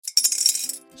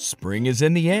Spring is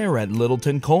in the air at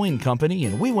Littleton Coin Company,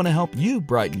 and we want to help you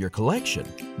brighten your collection.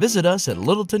 Visit us at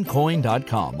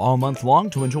littletoncoin.com all month long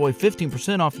to enjoy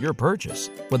 15% off your purchase.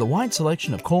 With a wide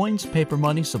selection of coins, paper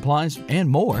money, supplies, and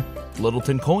more,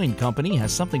 Littleton Coin Company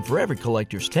has something for every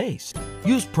collector's taste.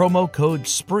 Use promo code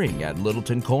SPRING at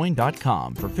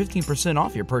littletoncoin.com for 15%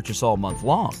 off your purchase all month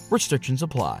long. Restrictions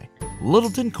apply.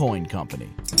 Littleton Coin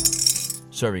Company.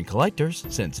 Serving collectors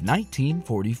since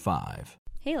 1945.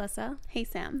 Hey, Alyssa. Hey,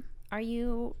 Sam. Are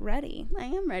you ready? I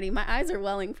am ready. My eyes are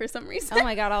welling for some reason. Oh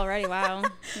my God, already. Wow.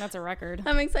 That's a record.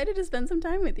 I'm excited to spend some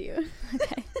time with you.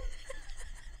 Okay.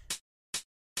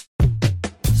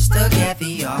 Stuck at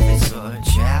the office or a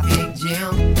traffic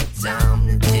jam. Time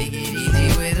to take it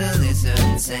easy with Alyssa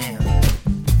and Sam.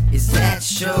 Is that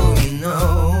show you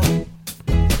know?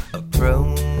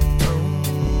 Approach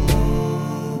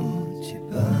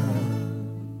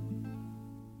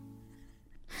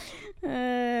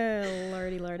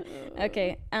Lordy Lord.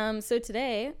 Okay. So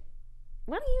today,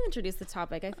 why don't you introduce the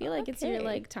topic? I feel like it's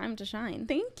your time to shine.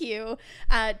 Thank you.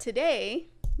 Today,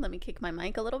 let me kick my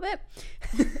mic a little bit.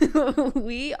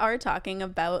 We are talking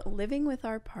about living with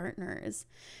our partners,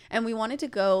 and we wanted to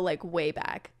go way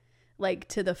back,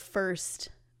 to the first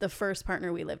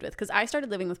partner we lived with, because I started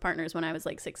living with partners when I was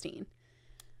 16.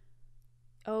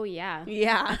 Oh yeah.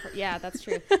 Yeah, that's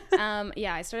true.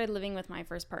 I started living with my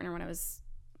first partner when I was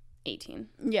 18.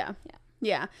 Yeah.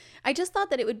 I just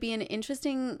thought that it would be an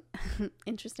interesting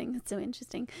that's so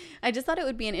interesting. I just thought it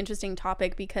would be an interesting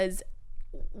topic because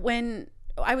when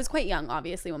I was quite young,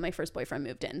 obviously, when my first boyfriend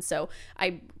moved in, so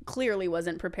I clearly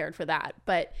wasn't prepared for that.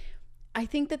 But I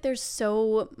think that there's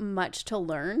so much to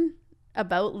learn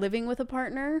about living with a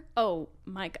partner. Oh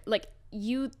my God.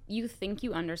 You think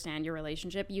you understand your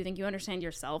relationship, you think you understand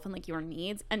yourself and your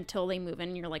needs until they move in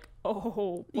and you're like,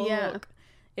 oh, look. Yeah.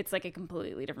 It's a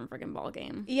completely different freaking ball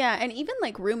game. Yeah, and even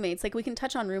roommates, we can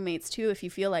touch on roommates too if you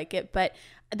feel like it, but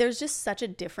there's just such a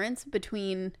difference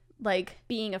between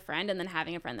being a friend and then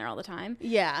having a friend there all the time.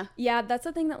 Yeah. Yeah, that's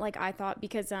the thing that I thought,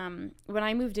 because when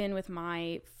I moved in with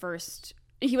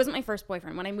he wasn't my first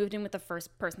boyfriend. When I moved in with the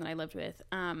first person that I lived with,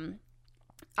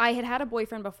 I had a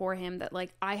boyfriend before him that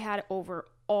I had over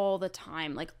all the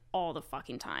time, all the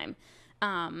fucking time.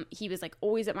 He was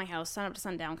always at my house, sun up to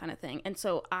sundown kind of thing. And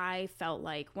so I felt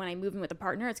like when I move in with a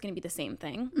partner, it's going to be the same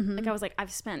thing. Mm-hmm. I was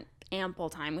I've spent ample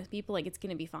time with people. It's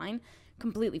going to be fine.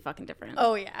 Completely fucking different.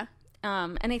 Oh, yeah.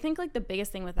 And I think the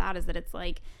biggest thing with that is that it's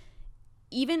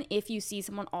even if you see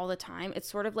someone all the time, it's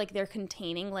sort of they're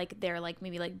containing their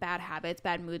maybe bad habits,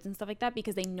 bad moods and stuff like that,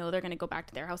 because they know they're going to go back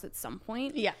to their house at some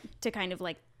point. Yeah. To kind of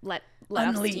let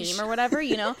off steam or whatever,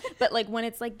 But when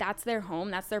it's that's their home,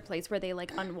 that's their place where they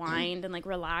unwind and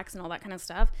relax and all that kind of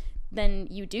stuff, then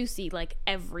you do see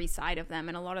every side of them,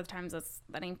 and a lot of times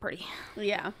that ain't pretty.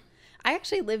 Yeah. I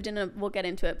actually lived we'll get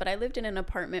into it, but I lived in an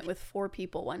apartment with 4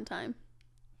 people one time.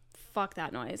 Fuck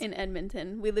that noise. In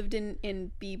Edmonton. We lived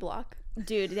in B block.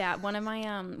 Dude, yeah, one of my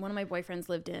boyfriends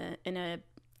lived in a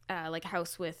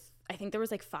house with, I think there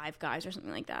was 5 guys or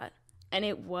something like that. And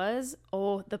it was,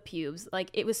 the pubes.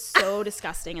 It was so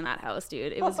disgusting in that house,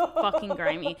 dude. It was fucking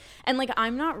grimy. And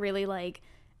I'm not really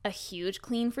a huge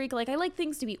clean freak. I like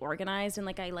things to be organized, and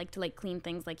I like to clean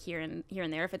things here and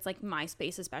there if it's my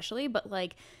space especially. But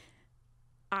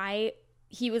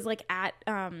he was at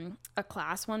a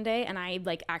class one day, and I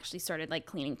actually started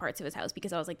cleaning parts of his house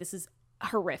because I was this is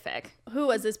horrific. Who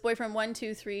was this boyfriend? 1,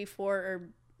 2, 3, 4, or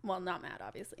not Matt,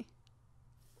 obviously.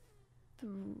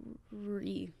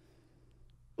 3.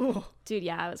 Ooh. Dude,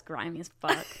 yeah, it was grimy as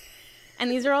fuck.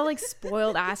 And these are all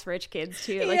spoiled ass rich kids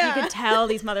too. You could tell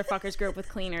these motherfuckers grew up with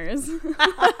cleaners.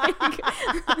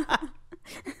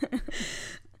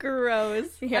 Gross.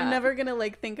 Yeah. I'm never gonna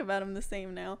think about him the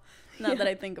same now. Not that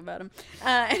I think about him.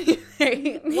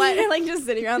 Anyway, what? I just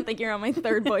sitting around thinking around my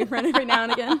third boyfriend every now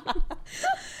and again.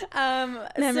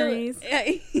 Memories.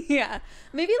 So, yeah.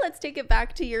 Maybe let's take it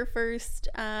back to your first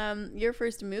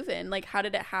move-in. How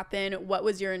did it happen? What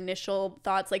was your initial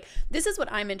thoughts? This is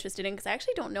what I'm interested in, because I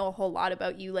actually don't know a whole lot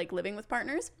about you living with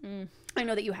partners. I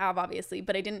know that you have, obviously,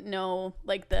 but I didn't know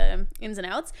the ins and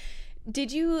outs.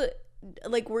 Did you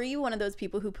were you one of those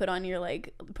people who put on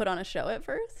a show at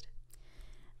first?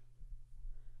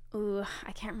 Ooh,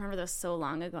 I can't remember those so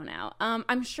long ago now.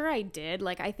 I'm sure I did.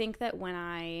 I think that when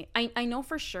I know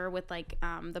for sure with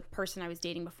the person I was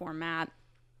dating before Matt,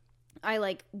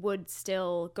 I would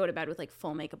still go to bed with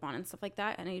full makeup on and stuff like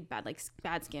that. And I had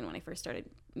bad skin when I first started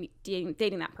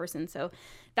dating that person. So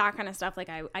that kind of stuff,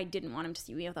 I didn't want him to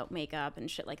see me without makeup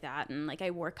and shit like that. And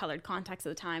I wore colored contacts at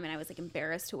the time, and I was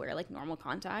embarrassed to wear normal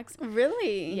contacts.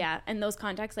 Really? Yeah. And those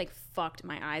contacts fucked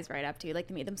my eyes right up too. They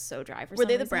made them so dry for some reason. Were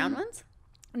they the brown ones?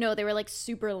 No, they were like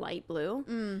super light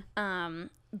blue.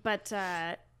 But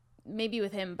maybe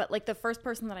with him. But like the first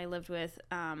person that I lived with,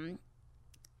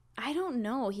 I don't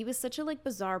know. He was such a like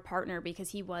bizarre partner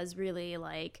because he was really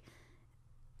like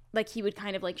he would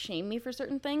kind of like shame me for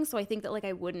certain things. So I think that like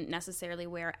I wouldn't necessarily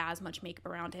wear as much makeup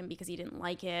around him because he didn't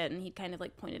like it, and he'd kind of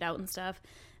like point it out and stuff.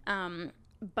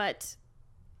 But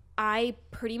I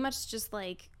pretty much just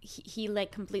like he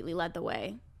like completely led the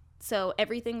way. So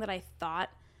everything that I thought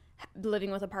living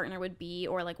with a partner would be,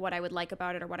 or like what I would like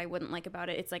about it or what I wouldn't like about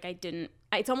it, it's like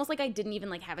it's almost like I didn't even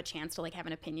like have a chance to like have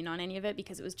an opinion on any of it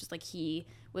because it was just like he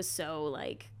was so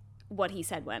like what he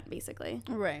said went, basically.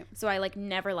 Right. So I like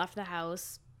never left the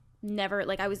house, never,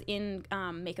 like I was in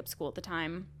makeup school at the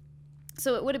time.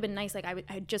 So it would have been nice, like I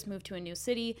had just moved to a new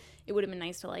city. It would have been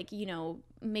nice to like, you know,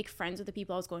 make friends with the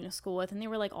people I was going to school with, and they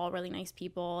were like all really nice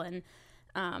people, and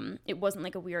it wasn't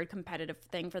like a weird competitive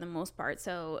thing for the most part.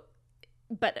 So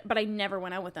but I never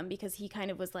went out with them because he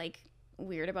kind of was like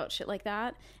weird about shit like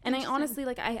that. And I honestly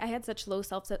like I had such low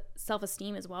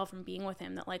self-esteem as well from being with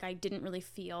him that like I didn't really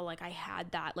feel like I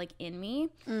had that like in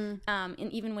me. And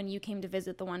even when you came to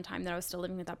visit the one time that I was still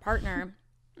living with that partner,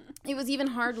 it was even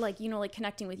hard, like, you know, like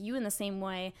connecting with you in the same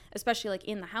way, especially like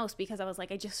in the house, because I was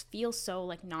like, I just feel so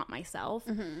like not myself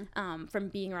from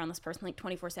being around this person like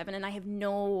 24/7, and I have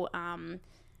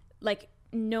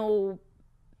no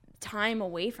time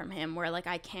away from him where like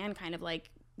I can kind of like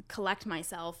collect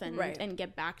myself and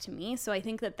get back to me. So I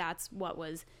think that that's what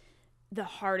was the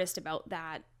hardest about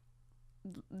that,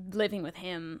 living with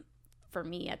him for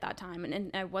me at that time. And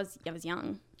I was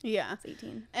young. Yeah. I was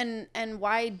 18. And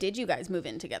why did you guys move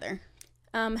in together?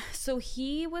 So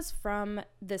he was from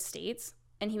the States,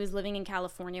 and he was living in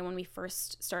California when we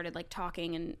first started like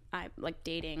talking and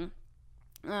dating.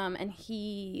 And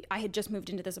I had just moved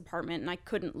into this apartment, and I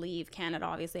couldn't leave Canada.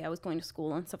 Obviously, I was going to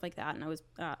school and stuff like that, and I was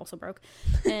also broke.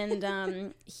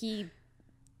 And he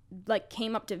like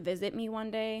came up to visit me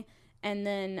one day, and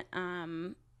then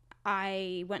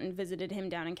I went and visited him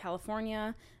down in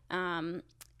California.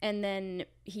 And then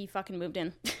he fucking moved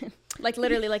in. Like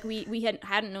literally, like we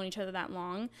hadn't known each other that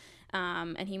long.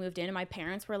 And he moved in, and my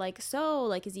parents were like, so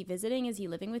like, is he visiting? Is he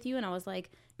living with you? And I was like,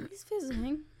 he's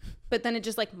visiting. But then it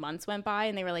just like months went by,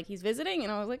 and they were like, he's visiting.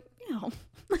 And I was like, no.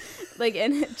 Like,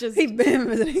 and it just, he's been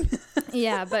visiting.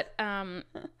 Yeah. But,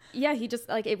 yeah, he just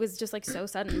like, it was just like so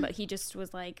sudden, but he just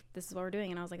was like, this is what we're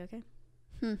doing. And I was like, okay.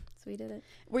 So we did it.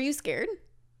 Were you scared?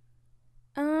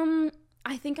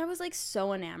 I think I was like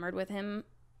so enamored with him,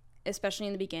 especially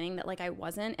in the beginning, that like I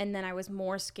wasn't. And then I was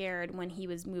more scared when he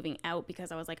was moving out,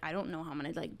 because I was like, I don't know how I'm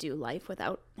gonna like do life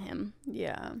without him.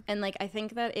 Yeah. And like I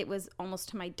think that it was almost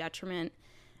to my detriment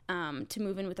to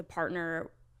move in with a partner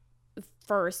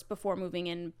first before moving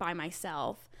in by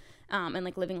myself, and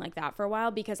like living like that for a while,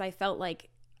 because I felt like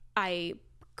I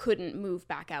couldn't move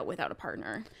back out without a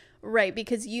partner. Right,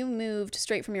 because you moved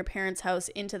straight from your parents' house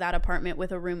into that apartment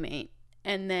with a roommate,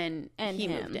 and then he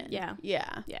moved in. Yeah.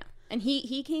 Yeah. And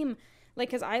he came, like,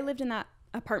 because I lived in that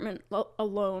apartment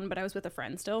alone, but I was with a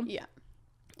friend still. Yeah.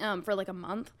 For like a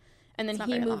month. And then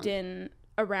he moved in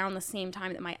around the same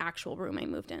time that my actual roommate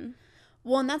moved in.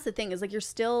 Well, and that's the thing, is like, you're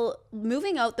still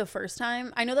moving out the first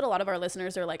time. I know that a lot of our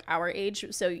listeners are like our age,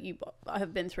 so you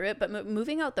have been through it, but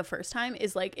moving out the first time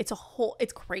is like, it's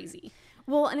crazy.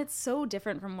 Well, and it's so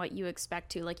different from what you expect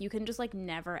to. Like, you can just like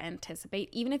never anticipate,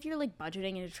 even if you're like budgeting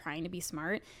and you're trying to be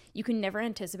smart, you can never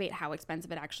anticipate how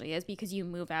expensive it actually is, because you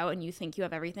move out and you think you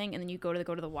have everything, and then you go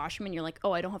to the washroom and you're like,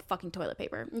 oh, I don't have fucking toilet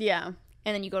paper. Yeah.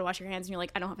 And then you go to wash your hands and you're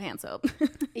like, I don't have hand soap.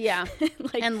 Yeah.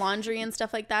 Like, and laundry and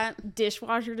stuff like that.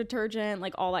 Dishwasher detergent,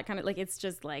 like all that kind of, like, it's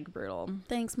just like brutal.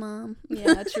 Thanks, Mom.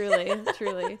 Yeah,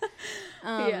 truly.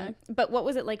 Yeah. But what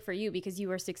was it like for you? Because you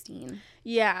were 16.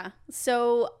 Yeah.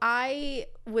 So I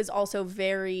was also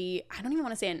very, I don't even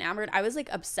want to say enamored. I was like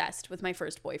obsessed with my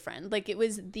first boyfriend. Like, it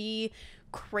was the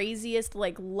craziest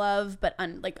like love, but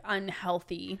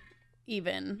unhealthy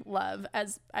even love,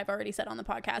 as I've already said on the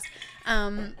podcast.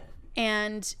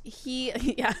 And he,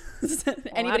 yeah,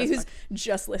 anybody who's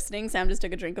just listening, Sam just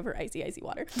took a drink of her icy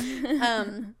water.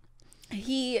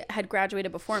 He had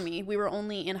graduated before me. We were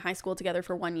only in high school together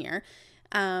for 1 year.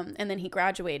 And then he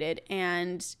graduated,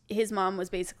 and his mom was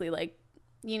basically like,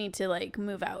 you need to like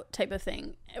move out type of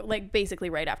thing, like basically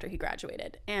right after he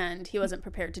graduated, and he wasn't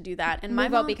prepared to do that. And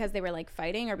move out because they were like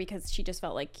fighting, or because she just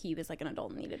felt like he was like an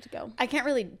adult and needed to go? I can't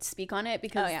really speak on it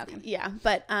because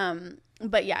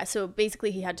but yeah, so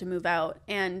basically he had to move out.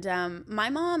 And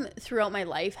my mom throughout my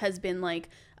life has been like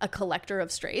a collector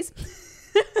of strays.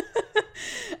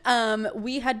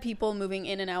 We had people moving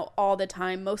in and out all the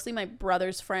time, mostly my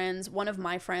brother's friends. One of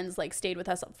my friends like stayed with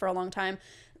us for a long time.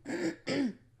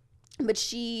 But But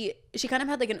she kind of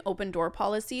had like an open door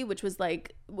policy, which was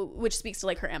like, which speaks to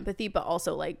like her empathy, but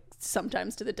also like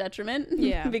sometimes to the detriment.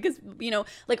 Yeah. Because, you know,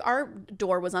 like our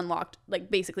door was unlocked like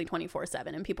basically 24/7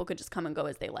 and people could just come and go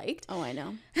as they liked. Oh, I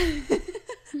know.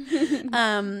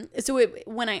 So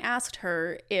when I asked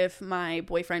her if my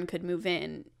boyfriend could move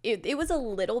in, it was a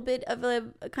little bit of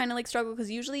a kind of like struggle, because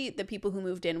usually the people who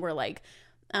moved in were like,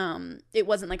 it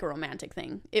wasn't like a romantic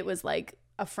thing. It was like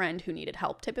a friend who needed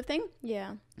help type of thing.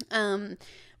 Yeah.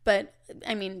 But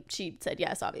I mean, she said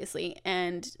yes, obviously.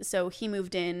 And so he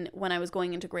moved in when I was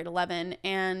going into grade 11.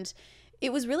 And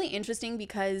it was really interesting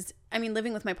because, I mean,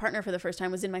 living with my partner for the first time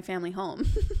was in my family home.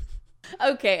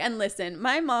 Okay. And listen,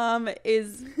 my mom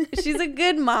she's a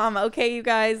good mom. Okay, you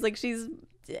guys, like she's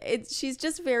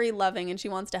just very loving and she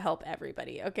wants to help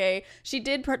everybody. Okay. She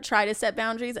did try to set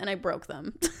boundaries and I broke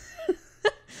them.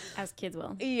 As kids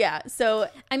will. Yeah. So,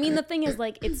 I mean, the thing is,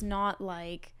 like, it's not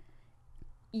like,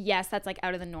 yes, that's like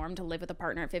out of the norm to live with a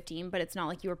partner at 15, but it's not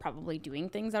like you were probably doing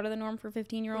things out of the norm for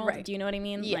 15-year-olds. Right. Do you know what I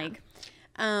mean? Yeah.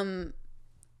 Like,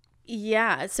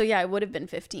 yeah. So yeah, I would have been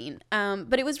 15.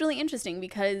 But it was really interesting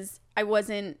because it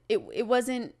wasn't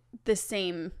the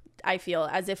same, I feel,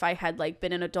 as if I had like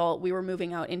been an adult. We were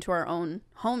moving out into our own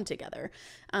home together.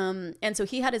 And so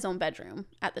he had his own bedroom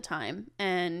at the time,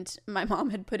 and my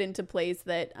mom had put into place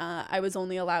that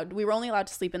we were only allowed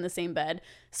to sleep in the same bed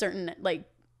certain like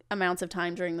amounts of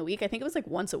time during the week. I think it was like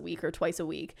once a week or twice a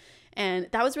week. And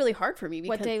that was really hard for me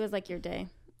because what day was like your day?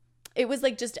 it was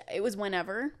like it was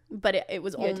whenever, but it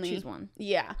was You had to only choose one.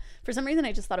 Yeah. For some reason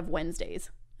I just thought of Wednesdays.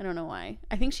 I don't know why.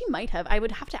 I think she might have. I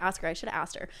would have to ask her. I should have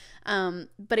asked her.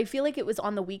 But I feel like it was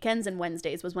on the weekends, and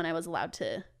Wednesdays was when I was allowed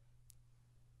to.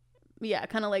 Yeah,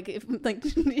 kind of like if like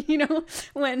you know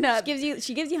when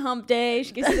She gives you hump day.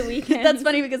 She gives you the weekend. That's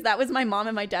funny because that was my mom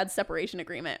and my dad's separation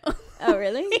agreement. Oh,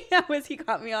 really? Yeah, he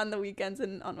got me on the weekends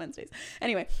and on Wednesdays.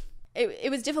 Anyway,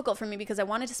 it was difficult for me because I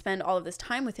wanted to spend all of this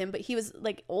time with him, but he was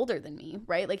like older than me,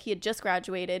 right? Like he had just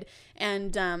graduated,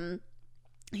 and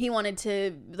he wanted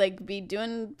to like be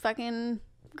doing fucking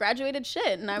graduated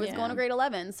shit, and I was going to grade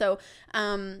 11. So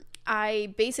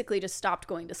I basically just stopped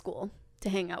going to school to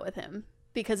hang out with him,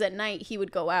 because at night he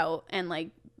would go out and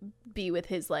like be with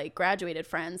his like graduated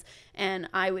friends, and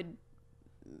I would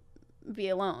be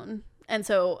alone. And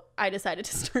so I decided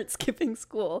to start skipping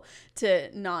school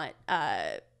to not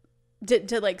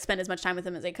to like spend as much time with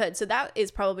him as I could. So that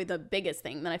is probably the biggest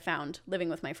thing that I found living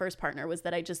with my first partner, was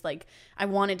that I just like, I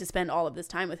wanted to spend all of this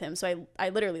time with him. So I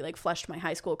literally like flushed my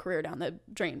high school career down the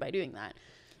drain by doing that.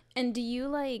 And do you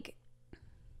like,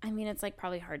 I mean, it's like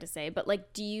probably hard to say, but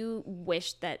like, do you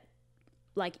wish that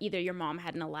like either your mom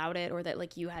hadn't allowed it, or that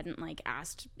like you hadn't like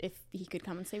asked if he could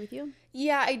come and stay with you?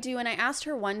 Yeah, I do. And I asked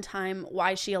her one time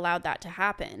why she allowed that to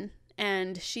happen.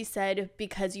 And she said,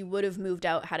 because you would have moved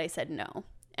out had I said no.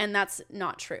 And that's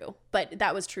not true, but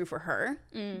that was true for her,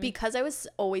 because I was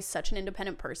always such an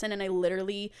independent person. And I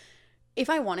literally, if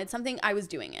I wanted something, I was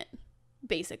doing it,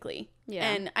 basically. Yeah.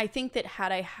 And I think that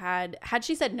had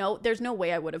she said no, there's no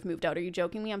way I would have moved out. Are you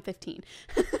joking me? I'm 15.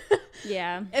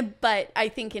 Yeah. But I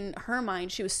think in her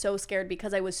mind, she was so scared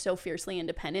because I was so fiercely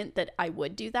independent that I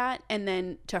would do that. And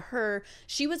then to her,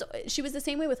 she was the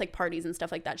same way with like parties and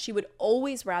stuff like that. She would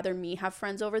always rather me have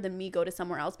friends over than me go to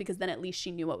somewhere else, because then at least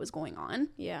she knew what was going on.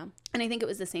 Yeah. And I think it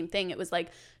was the same thing. It was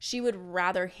like she would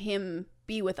rather him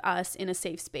be with us in a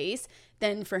safe space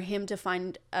than for him to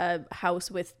find a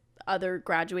house with other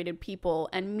graduated people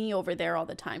and me over there all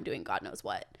the time doing God knows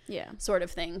what. Yeah. Sort of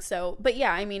thing. So, but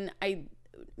yeah, I mean,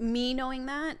 me knowing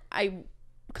that, I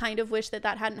kind of wish that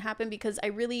hadn't happened, because I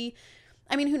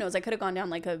mean, who knows? I could have gone down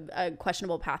like a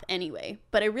questionable path anyway,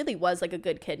 but I really was like a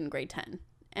good kid in grade 10,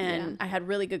 and I had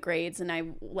really good grades, and I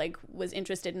like was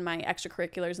interested in my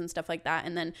extracurriculars and stuff like that.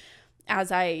 And then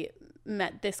as I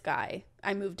met this guy,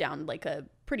 I moved down like a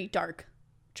pretty dark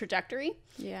trajectory.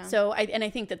 Yeah. So I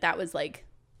think that was like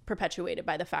perpetuated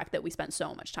by the fact that we spent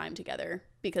so much time together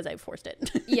because I forced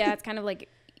it. Yeah. It's kind of like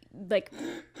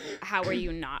how are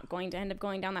you not going to end up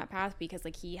going down that path, because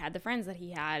like he had the friends that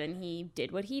he had, and he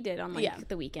did what he did on like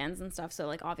the weekends and stuff, so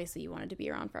like obviously you wanted to be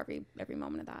around for every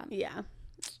moment of that.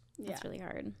 That's really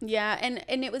hard.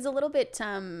 And it was a little bit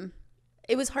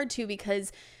it was hard too,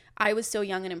 because I was so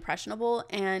young and impressionable,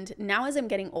 and now as I'm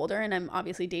getting older, and I'm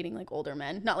obviously dating like older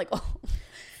men, not like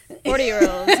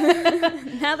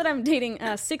 40-year-olds. Now that I'm dating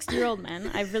 60-year-old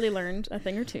men, I've really learned a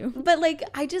thing or two. But like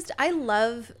I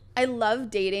love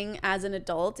dating as an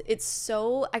adult. It's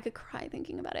so, I could cry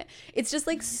thinking about it. It's just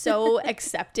like so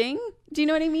accepting. Do you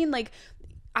know what I mean? Like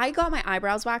I got my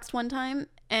eyebrows waxed one time,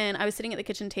 and I was sitting at the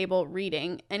kitchen table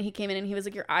reading, and he came in and he was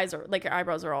like, your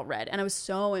eyebrows are all red. And I was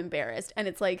so embarrassed. And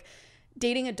it's like,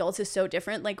 dating adults is so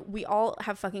different. Like, we all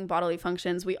have fucking bodily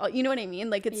functions. We all, you know what I mean?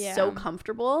 Like, it's so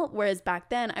comfortable. Whereas back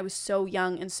then I was so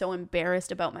young and so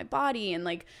embarrassed about my body and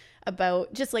like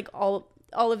about just like all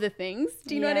of the things.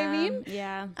 Do you know what I mean?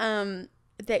 Yeah.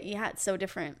 It's so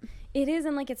different. It is.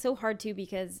 And like, it's so hard too,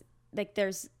 because like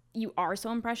you are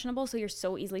so impressionable, so you're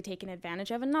so easily taken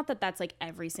advantage of. And not that that's like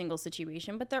every single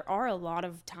situation, but there are a lot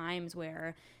of times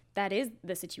where that is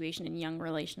the situation in young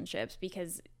relationships,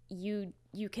 because you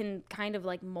can kind of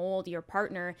like mold your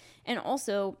partner, and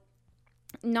also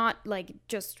not like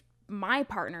just my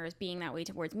partner is being that way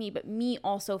towards me, but me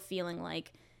also feeling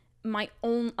like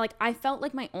I felt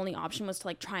like my only option was to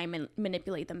like try and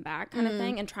manipulate them back kind of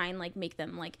thing, and try and like make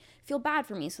them like feel bad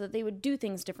for me so that they would do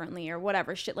things differently or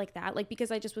whatever shit like that, like because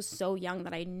I just was so young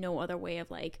that I had no other way of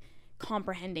like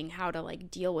comprehending how to like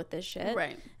deal with this shit.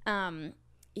 Right.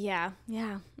 Yeah,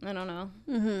 I don't know.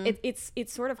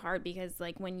 It's sort of hard, because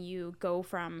like when you go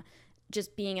from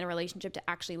just being in a relationship to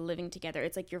actually living together,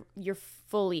 it's like you're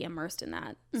fully immersed in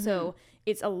that. So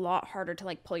it's a lot harder to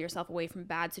like pull yourself away from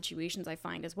bad situations, I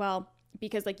find, as well,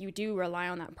 because like you do rely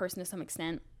on that person to some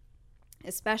extent,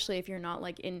 especially if you're not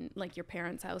like in like your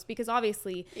parents' house, because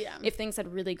obviously if things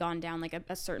had really gone down like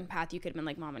a certain path, you could have been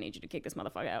like, Mom, I need you to kick this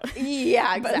motherfucker out.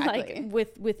 Yeah, exactly. But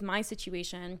like with my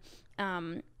situation,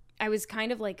 I was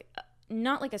kind of like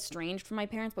not like estranged from my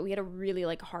parents, but we had a really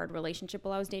like hard relationship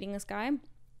while I was dating this guy,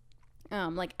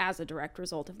 like as a direct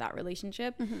result of that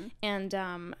relationship. And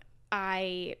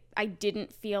I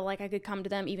didn't feel like I could come to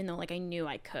them, even though like I knew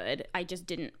I could. I just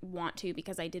didn't want to,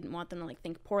 because I didn't want them to like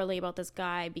think poorly about this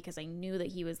guy, because I knew that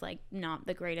he was like not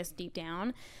the greatest deep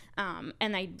down.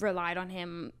 And I relied on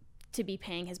him to be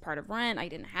paying his part of rent. I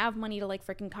didn't have money to like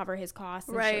freaking cover his costs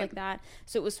and shit like that.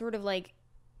 So it was sort of like,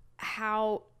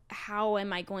 how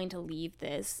am I going to leave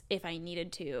this if I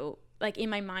needed to? Like, in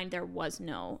my mind, there was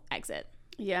no exit.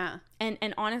 Yeah.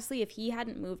 And honestly, if he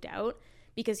hadn't moved out,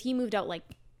 because he moved out like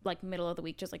middle of the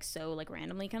week, just like so like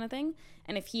randomly kind of thing.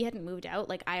 And if he hadn't moved out,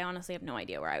 like I honestly have no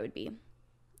idea where I would be.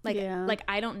 Like, like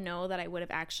I don't know that I would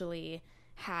have actually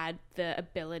had the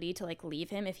ability to like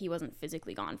leave him if he wasn't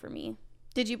physically gone for me.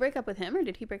 Did you break up with him, or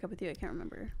did he break up with you? I can't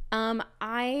remember.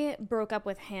 I broke up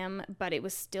with him, but it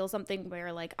was still something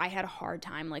where like I had a hard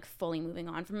time like fully moving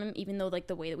on from him, even though like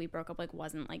the way that we broke up like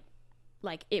wasn't like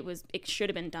it should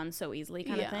have been done so easily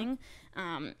kind of thing.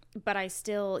 But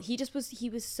he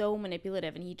was so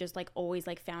manipulative, and he just like always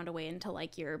like found a way into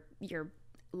like your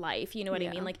life, you know what I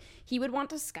mean? Like he would want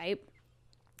to Skype,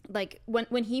 like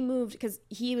when he moved, because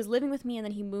he was living with me and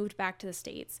then he moved back to the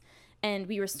States, and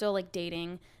we were still like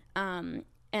dating,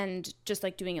 and just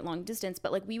like doing it long distance,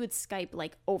 but like we would Skype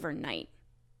like overnight.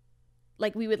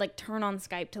 Like we would like turn on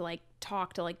Skype to like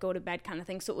talk, to like go to bed kind of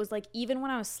thing. So it was like even when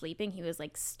I was sleeping, he was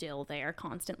like still there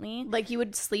constantly. Like you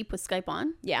would sleep with Skype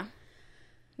on? Yeah.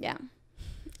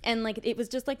 And like it was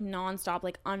just like nonstop,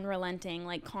 like unrelenting,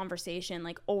 like conversation,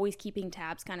 like always keeping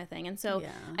tabs kind of thing. And so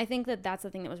I think that that's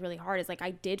the thing that was really hard, is like I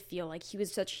did feel like he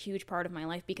was such a huge part of my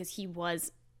life, because he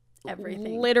was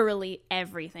literally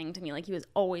everything to me. Like he was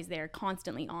always there,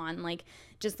 constantly on, like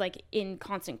just like in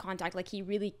constant contact. Like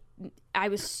I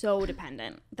was so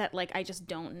dependent that like I just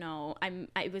don't know.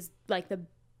 It was like the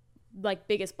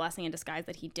biggest blessing in disguise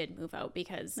that he did move out,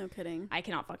 because no kidding, I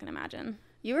cannot fucking imagine.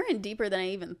 You were in deeper than I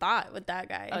even thought with that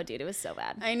guy. Oh dude, it was so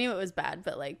bad. I knew it was bad,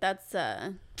 but like that's that's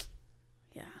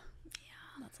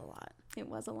a lot. It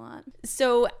was a lot.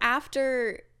 So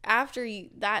after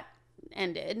that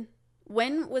ended,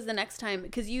 when was the next time?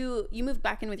 Because you moved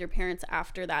back in with your parents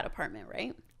after that apartment,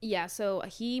 right? Yeah. So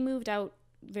he moved out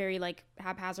very like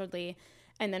haphazardly,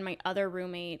 and then my other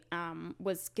roommate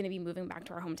was gonna be moving back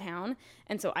to our hometown,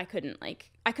 and so I couldn't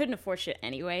afford shit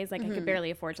anyways. Like I could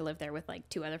barely afford to live there with like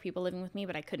two other people living with me,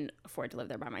 but I couldn't afford to live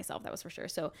there by myself. That was for sure.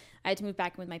 So I had to move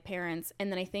back in with my parents,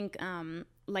 and then I think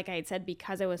like I had said,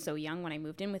 because I was so young when I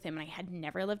moved in with him and I had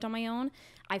never lived on my own,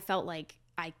 I felt like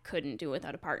I couldn't do it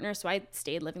without a partner. So I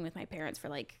stayed living with my parents for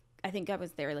like, I think I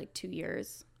was there like 2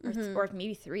 years or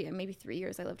maybe 3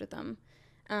 years I lived with them.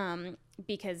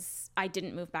 Because I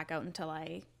didn't move back out until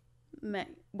I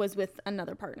was with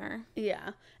another partner.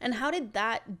 Yeah. And how did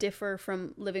that differ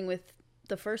from living with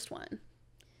the first one?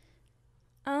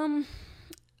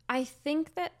 I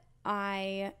think that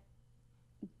I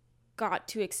got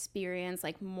to experience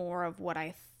like more of what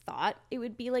I thought it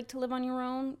would be like to live on your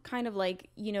own, kind of like,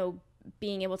 you know,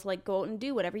 being able to like go out and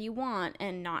do whatever you want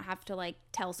and not have to like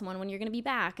tell someone when you're going to be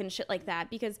back and shit like that.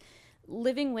 Because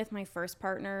living with my first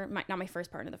partner,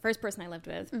 the first person I lived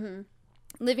with,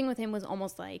 living with him was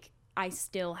almost like I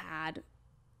still had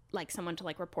like someone to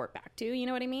like report back to, you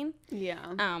know what I mean?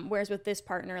 Yeah. Whereas with this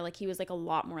partner, like he was like a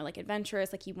lot more like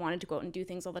adventurous, like he wanted to go out and do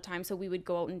things all the time, so we would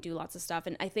go out and do lots of stuff.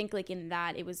 And I think like in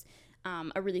that it was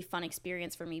a really fun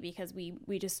experience for me because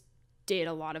we just did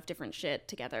a lot of different shit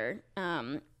together.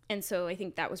 And so I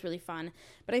think that was really fun.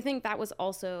 But I think that was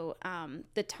also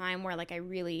the time where like I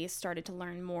really started to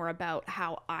learn more about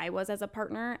how I was as a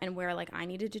partner and where like I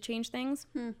needed to change things.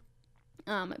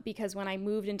 Because when I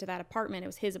moved into that apartment, it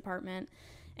was his apartment,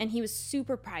 and he was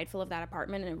super prideful of that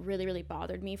apartment, and it really, really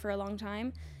bothered me for a long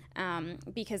time,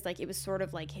 because like it was sort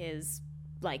of like his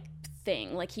like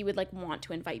thing. Like he would like want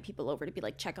to invite people over to be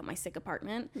like, check out my sick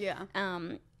apartment. Yeah.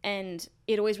 And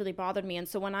it always really bothered me. And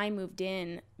so when I moved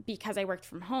in, because I worked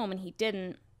from home and he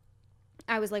didn't,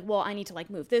 I was like, well, I need to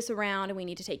like move this around, and we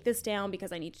need to take this down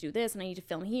because I need to do this, and I need to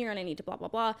film here, and I need to blah, blah,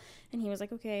 blah. And he was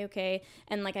like, okay.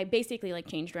 And like I basically like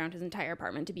changed around his entire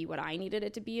apartment to be what I needed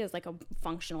it to be, as like a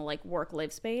functional like work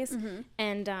live space.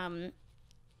 And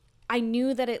I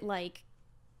knew that it like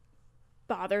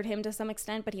bothered him to some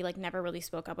extent, but he like never really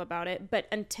spoke up about it. But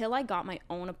until I got my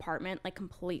own apartment, like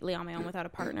completely on my own without a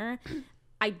partner,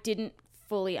 I didn't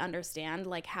fully understand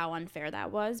like how unfair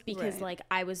that was, because like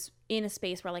I was in a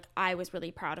space where like I was really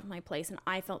proud of my place and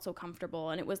I felt so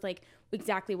comfortable, and it was like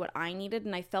exactly what I needed.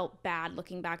 And I felt bad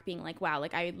looking back being like, wow,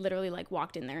 like I literally like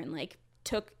walked in there and like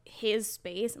took his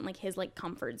space and like his like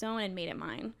comfort zone and made it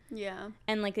mine. Yeah.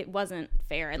 And like it wasn't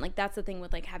fair. And like that's the thing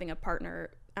with like having a partner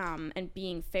and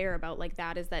being fair about like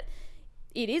that, is that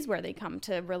it is where they come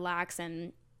to relax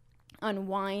and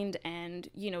unwind and,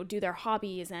 you know, do their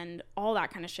hobbies and all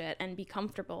that kind of shit and be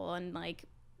comfortable and like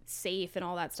safe and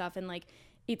all that stuff. And like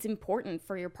it's important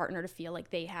for your partner to feel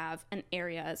like they have an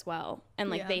area as well, and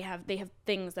like they have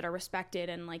things that are respected,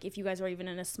 and like if you guys are even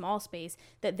in a small space,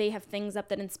 that they have things up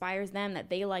that inspires them that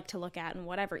they like to look at and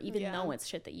whatever, even though it's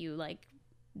shit that you like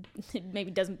it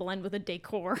maybe doesn't blend with the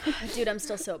decor. Dude, I'm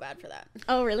still so bad for that.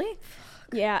 Oh really?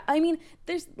 Yeah, I mean,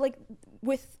 there's like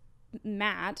with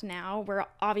Matt now, we're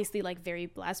obviously like very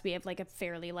blessed. We have like a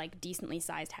fairly like decently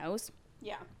sized house.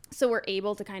 Yeah. So we're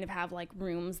able to kind of have like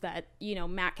rooms that, you know,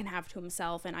 Matt can have to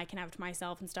himself and I can have to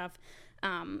myself and stuff.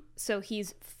 So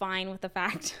he's fine with the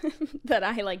fact that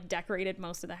I like decorated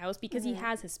most of the house, because he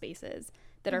has his spaces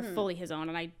that are fully his own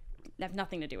and I have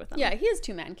nothing to do with them. Yeah, he has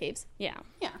 2 man caves. Yeah.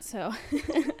 Yeah. So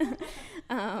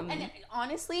and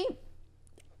honestly,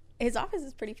 his office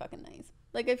is pretty fucking nice.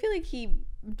 Like I feel like he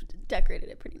decorated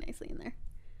it pretty nicely in there.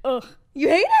 Ugh. You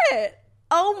hate it?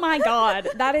 Oh my god,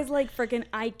 that is like freaking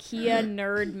IKEA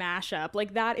nerd mashup.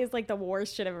 Like that is like the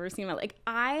worst shit I've ever seen. Like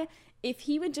if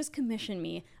he would just commission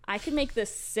me, I could make the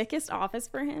sickest office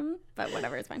for him. But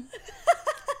whatever, it's fine.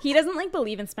 He doesn't like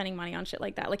believe in spending money on shit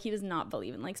like that. Like he does not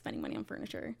believe in like spending money on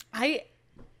furniture. I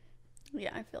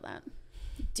feel that.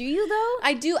 Do you though?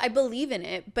 I do. I believe in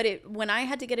it, but when I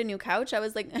had to get a new couch, I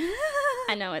was like,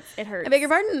 I know it hurts. I beg your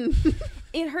pardon.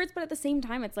 It hurts, but at the same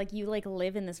time, it's like you like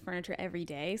live in this furniture every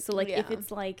day. So like if it's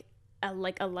like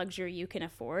a luxury you can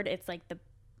afford, it's like the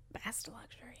best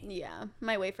luxury. Yeah,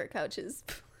 my wafer couch is.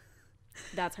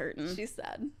 That's hurting. She's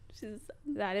sad.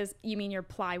 That is, you mean your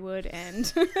plywood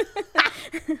and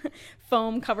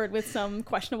foam covered with some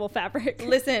questionable fabric?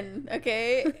 Listen,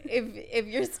 okay, if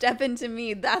you're stepping to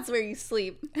me, that's where you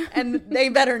sleep, and they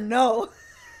better know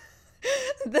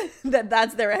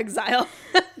that's their exile.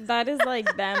 That is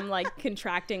like them like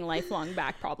contracting lifelong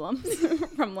back problems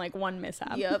from like one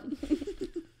mishap. Yep.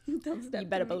 You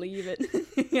better believe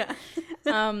it. Yeah.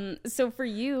 So for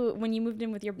you, when you moved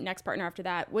in with your next partner after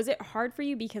that, was it hard for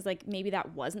you because like maybe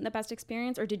that wasn't the best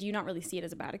experience, or did you not really see it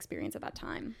as a bad experience at that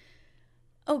time?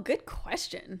 Oh, good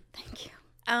question. Thank you.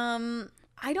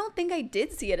 I don't think I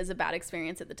did see it as a bad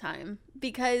experience at the time,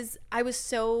 because I was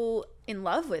so in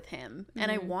love with him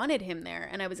and I wanted him there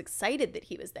and I was excited that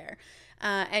he was there.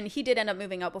 And he did end up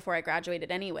moving out before I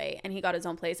graduated anyway, and he got his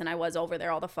own place and I was over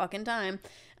there all the fucking time.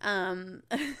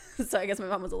 So I guess my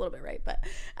mom was a little bit right,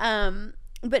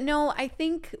 but no, I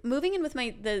think moving in with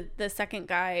the second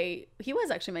guy, he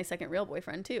was actually my second real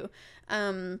boyfriend too.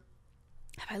 Have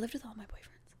I lived with all my boyfriends?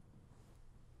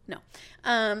 No.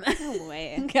 No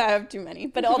way. I have too many,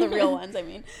 but all the real ones, I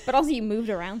mean. But also you moved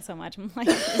around so much. I'm like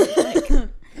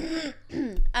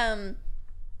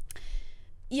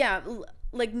yeah,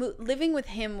 like living with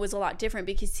him was a lot different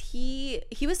because he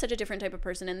was such a different type of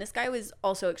person, and this guy was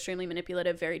also extremely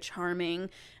manipulative, very charming.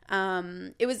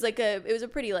 It was a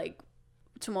pretty like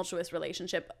tumultuous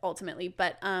relationship ultimately,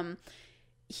 but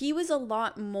he was a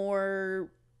lot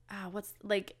more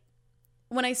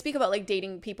when I speak about like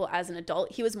dating people as an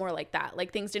adult, he was more like that.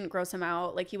 Like things didn't gross him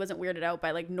out. Like he wasn't weirded out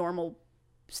by like normal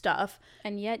stuff.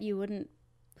 And yet you wouldn't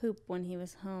poop when he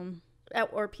was home.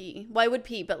 or pee. Well, I would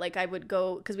pee, but like I would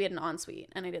go because we had an ensuite,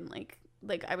 and I didn't like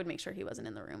I would make sure he wasn't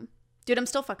in the room. Dude, I'm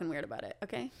still fucking weird about it.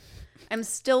 Okay, I'm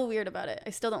still weird about it. I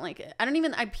still don't like it. I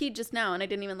peed just now, and I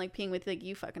didn't even like peeing with like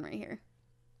you fucking right here.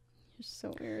 You're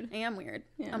so weird. I am weird.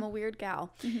 Yeah. I'm a weird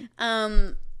gal.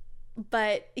 Mm-hmm.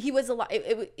 But he was a lot.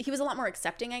 He was a lot more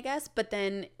accepting, I guess. But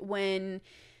then when,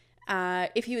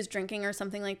 if he was drinking or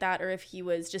something like that, or if he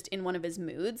was just in one of his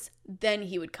moods, then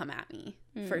he would come at me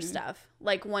for stuff.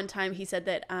 Like one time, he said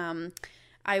that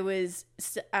I was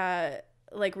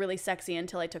like really sexy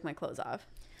until I took my clothes off.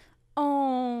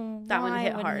 Oh, that one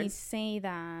hit why hard. Would he say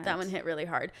that? That one hit really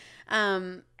hard.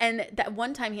 And that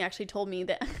one time, he actually told me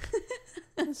that.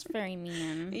 That's very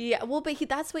mean. Yeah, well, but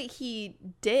that's what he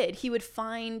did. He would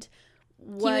find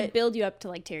what... He would build you up to,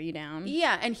 like, tear you down.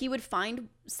 Yeah, and he would find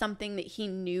something that he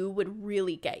knew would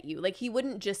really get you. Like, he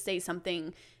wouldn't just say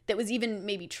something that was even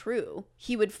maybe true.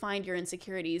 He would find your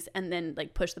insecurities and then,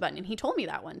 like, push the button. And he told me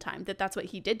that one time, that that's what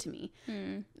he did to me.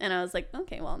 And I was like,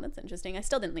 okay, well, that's interesting. I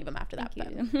still didn't leave him after that.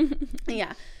 But,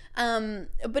 yeah.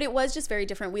 But it was just very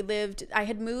different. I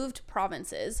had moved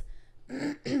provinces.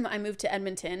 I moved to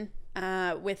Edmonton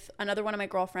with another one of my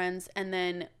girlfriends and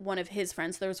then one of his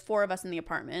friends. So there was 4 of us in the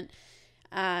apartment.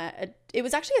 It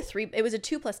was actually it was a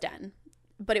 2+ den,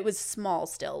 but it was small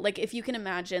still. Like if you can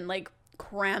imagine like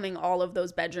cramming all of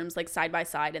those bedrooms like side by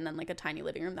side and then like a tiny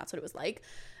living room, that's what it was like.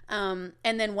 And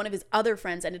then one of his other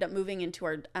friends ended up moving into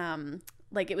our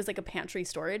like it was like a pantry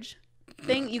storage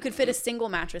thing. You could fit a single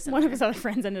mattress in One there. of his other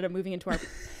friends ended up moving into our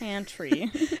pantry.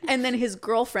 And then his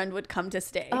girlfriend would come to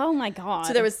stay. Oh my God.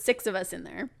 So there was 6 of us in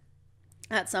there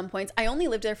at some points. I only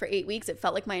lived there for 8 weeks. It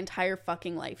felt like my entire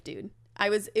fucking life, dude.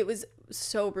 It was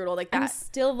so brutal like that. I'm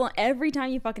still every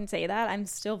time you fucking say that, I'm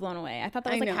still blown away. I thought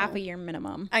that was like half a year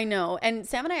minimum. I know. And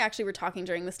Sam and I actually were talking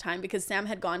during this time because Sam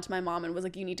had gone to my mom and was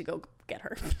like, you need to go get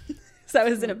her. So I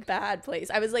was in a bad place.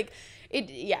 I was like,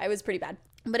 it was pretty bad.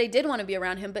 But I did want to be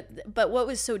around him. But what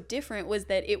was so different was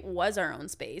that it was our own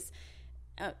space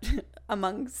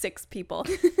among 6 people.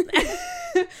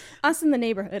 Us in the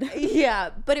neighborhood.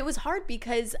 Yeah. But it was hard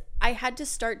because I had to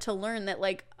start to learn that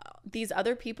like these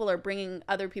other people are bringing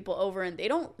other people over and they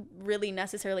don't really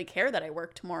necessarily care that I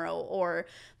work tomorrow or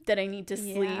that I need to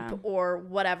sleep or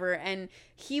whatever. And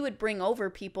he would bring over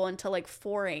people until like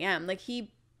 4 a.m. Like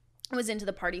he was into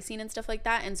the party scene and stuff like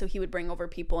that, and so he would bring over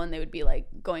people and they would be like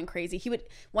going crazy.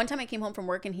 One time I came home from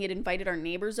work and he had invited our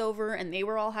neighbors over and they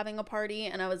were all having a party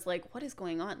and I was like, what is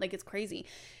going on? Like it's crazy.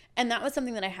 And that was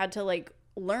something that I had to like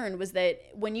learn, was that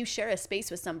when you share a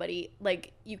space with somebody,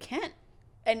 like you can't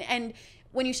and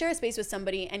when you share a space with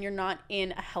somebody and you're not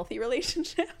in a healthy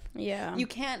relationship, you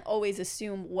can't always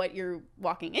assume what you're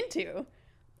walking into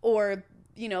or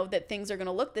you know that things are going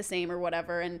to look the same or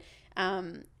whatever. And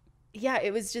yeah,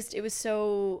 it was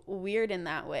so weird in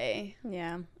that way.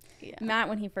 Yeah. Matt,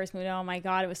 when he first moved, oh my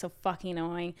God, it was so fucking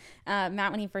annoying.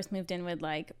 Matt, when he first moved in, would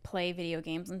like play video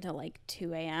games until like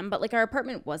 2 a.m. But like our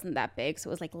apartment wasn't that big, so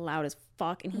it was like loud as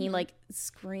fuck. And he like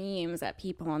screams at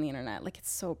people on the internet. Like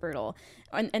it's so brutal.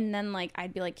 And then like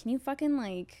I'd be like, can you fucking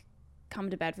like come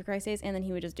to bed for Christ's sake? And then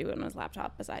he would just do it on his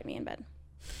laptop beside me in bed.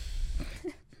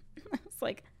 I was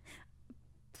like,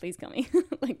 please kill me.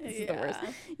 Like this is the worst.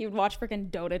 You would watch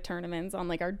freaking Dota tournaments on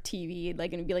like our TV,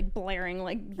 like, and it'd be like blaring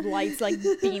like lights like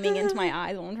beaming into my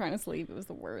eyes while I'm trying to sleep. It was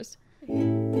the worst.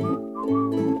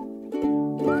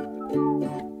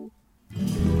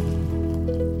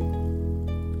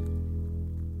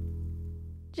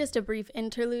 Just a brief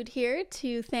interlude here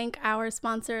to thank our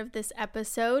sponsor of this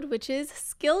episode, which is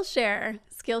Skillshare.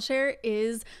 Skillshare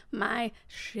is my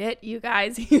shit, you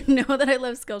guys. You know that I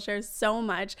love Skillshare so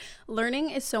much. Learning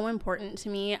is so important to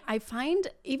me. I find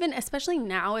even, especially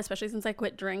now, especially since I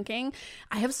quit drinking,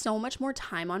 I have so much more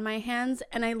time on my hands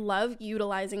and I love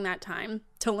utilizing that time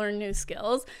to learn new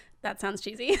skills. That sounds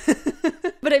cheesy,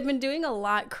 but I've been doing a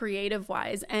lot creative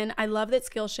wise. And I love that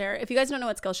Skillshare, if you guys don't know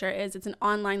what Skillshare is, it's an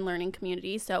online learning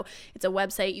community. So it's a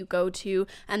website you go to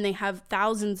and they have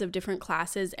thousands of different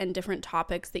classes and different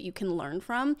topics that you can learn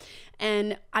from.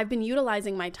 And I've been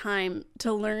utilizing my time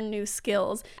to learn new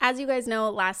skills. As you guys know,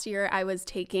 last year I was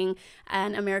taking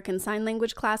an American Sign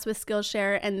Language class with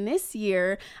Skillshare. And this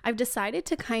year I've decided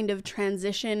to kind of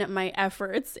transition my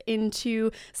efforts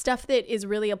into stuff that is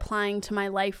really applying to my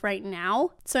life right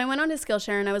now. So I went on to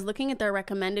Skillshare and I was looking at their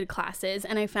recommended classes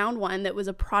and I found one that was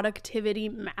a productivity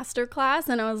masterclass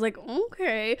and I was like,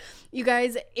 okay, you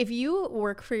guys, if you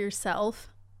work for yourself,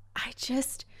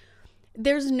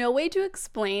 there's no way to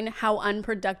explain how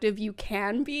unproductive you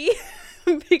can be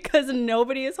because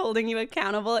nobody is holding you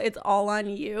accountable. It's all on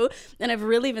you. And I've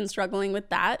really been struggling with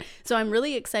that. So I'm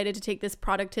really excited to take this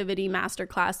productivity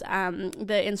masterclass.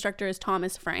 The instructor is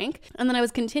Thomas Frank. And then I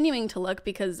was continuing to look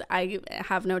because I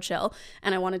have no chill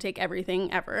and I want to take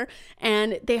everything ever.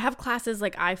 And they have classes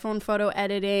like iPhone photo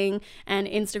editing and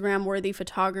Instagram worthy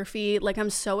photography. Like, I'm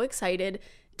so excited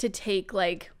to take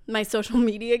like my social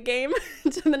media game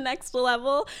to the next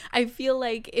level. I feel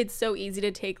like it's so easy to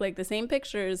take like the same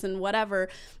pictures and whatever,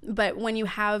 but when you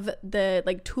have the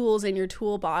like tools in your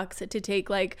toolbox to take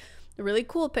like really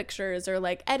cool pictures or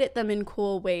like edit them in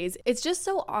cool ways, it's just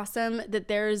so awesome that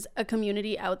there's a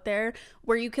community out there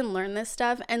where you can learn this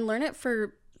stuff and learn it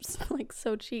for like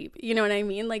so cheap. You know what I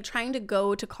mean? Like, trying to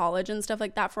go to college and stuff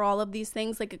like that for all of these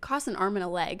things, like, it costs an arm and a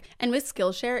leg. And with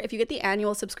Skillshare, if you get the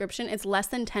annual subscription, it's less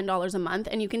than $10 a month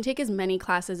and you can take as many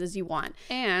classes as you want.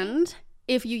 And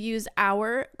if you use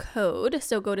our code,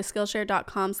 so go to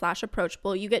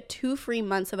Skillshare.com/approachable, you get 2 free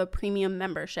months of a premium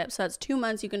membership. So that's 2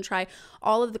 months you can try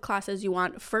all of the classes you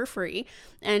want for free.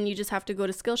 And you just have to go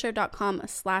to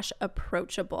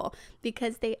Skillshare.com/approachable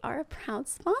because they are a proud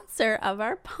sponsor of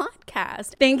our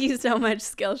podcast. Thank you so much,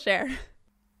 Skillshare.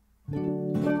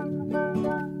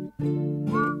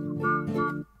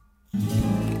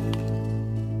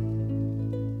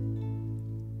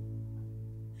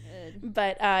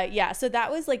 But yeah, so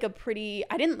that was like I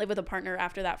didn't live with a partner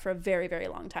after that for a very, very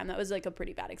long time. That was like a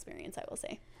pretty bad experience, I will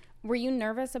say. Were you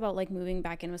nervous about like moving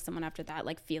back in with someone after that,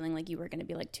 like feeling like you were going to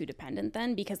be like too dependent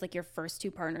then? Because like your first 2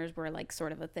 partners were like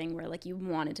sort of a thing where like you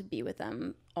wanted to be with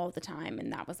them all the time,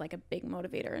 and that was like a big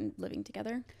motivator in living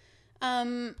together.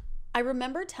 I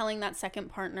remember telling that second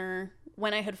partner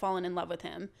when I had fallen in love with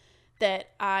him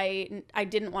that I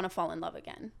didn't want to fall in love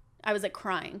again. I was like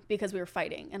crying because we were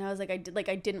fighting, and I was like, I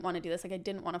didn't want to do this. Like, I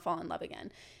didn't want to fall in love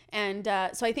again. And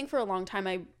so I think for a long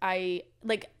time, I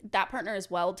like that partner as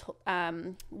well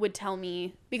would tell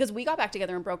me, because we got back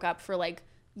together and broke up for like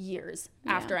years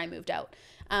after I moved out.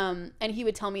 And he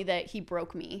would tell me that he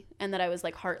broke me and that I was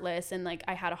like heartless, and like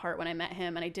I had a heart when I met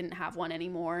him and I didn't have one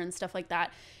anymore and stuff like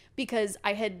that, because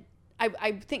I think,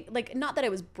 like, not that I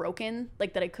was broken,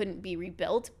 like that I couldn't be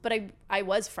rebuilt, but I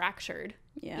was fractured.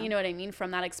 Yeah. You know what I mean?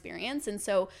 From that experience. And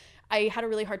so I had a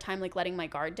really hard time like letting my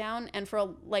guard down. And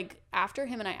for like after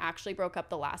him and I actually broke up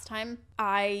the last time,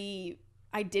 I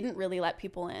didn't really let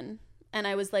people in. And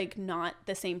I was like not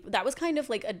the same. That was kind of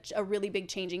like a really big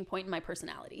changing point in my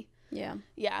personality. Yeah.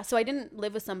 Yeah. So I didn't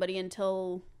live with somebody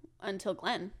until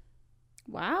Glenn.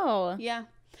 Wow. Yeah.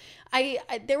 I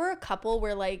there were a couple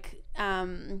where like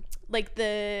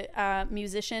the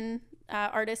musician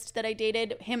artist that I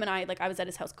dated, him and I was at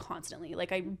his house constantly.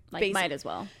 Like, I might as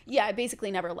well. Yeah, I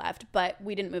basically never left, but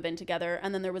we didn't move in together.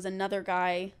 And then there was another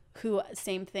guy who,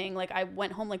 same thing. Like, I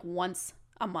went home like once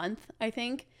a month, I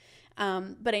think.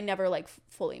 But I never like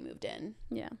fully moved in.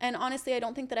 Yeah. And honestly, I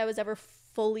don't think that I was ever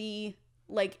fully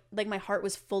like my heart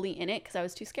was fully in it because I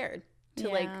was too scared to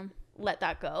like let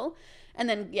that go. And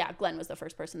then Glenn was the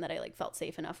first person that I like felt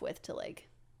safe enough with to like.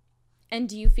 And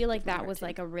do you feel like that was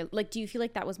like do you feel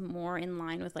like that was more in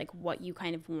line with like what you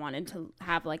kind of wanted to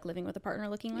have like living with a partner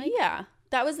looking like? Yeah.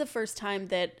 That was the first time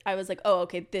that I was like, oh,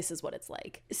 okay, this is what it's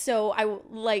like. So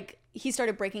he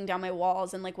started breaking down my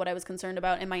walls and like what I was concerned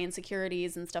about and my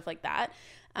insecurities and stuff like that.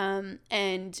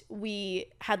 And we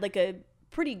had like a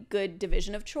pretty good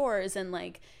division of chores, and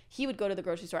like he would go to the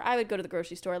grocery store, I would go to the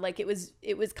grocery store. Like it was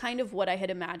kind of what I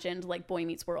had imagined, like Boy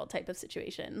Meets World type of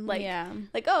situation. Like,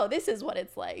 like, oh, this is what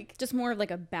it's like. Just more of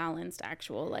like a balanced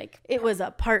actual, like, it was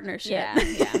a partnership. Yeah.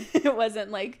 It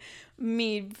wasn't like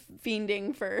me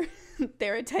fiending for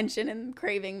their attention and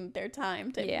craving their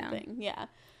time type of thing. Yeah.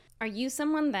 Are you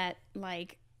someone that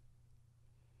like,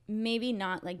 maybe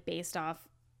not like based off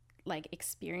like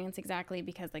experience exactly,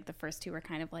 because like the first 2 are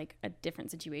kind of like a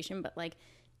different situation, but like,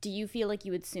 do you feel like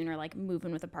you would sooner like move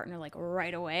in with a partner like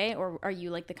right away, or are you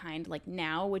like the kind like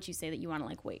now would you say that you want to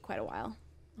like wait quite a while?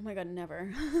 Oh my God,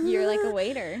 never. You're like a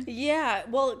waiter. Yeah,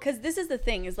 well, because this is the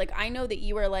thing is like I know that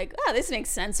you are like, this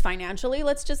makes sense financially,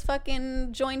 let's just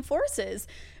fucking join forces.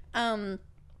 No.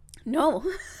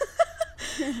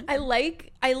 I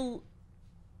like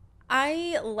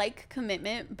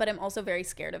commitment, but I'm also very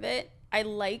scared of it. I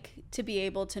like to be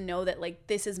able to know that like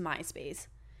this is my space,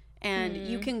 and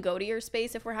you can go to your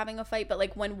space if we're having a fight, but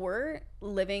like when we're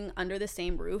living under the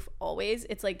same roof always,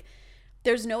 it's like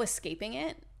there's no escaping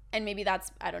it. And maybe that's,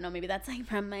 I don't know, maybe that's like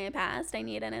from my past, I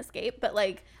need an escape, but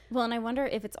like, well, and I wonder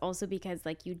if it's also because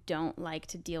like you don't like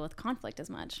to deal with conflict as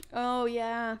much. Oh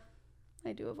yeah,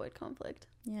 I do avoid conflict.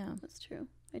 Yeah, that's true.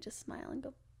 I just smile and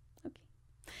go, okay.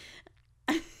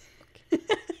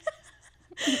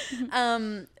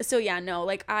 So yeah, no,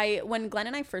 like when Glenn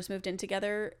and I first moved in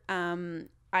together,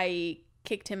 I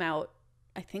kicked him out,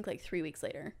 I think like 3 weeks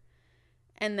later.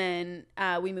 And then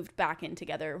we moved back in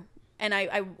together. And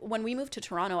I when we moved to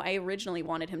Toronto, I originally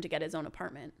wanted him to get his own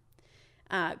apartment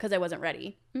because I wasn't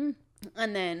ready.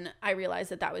 And then I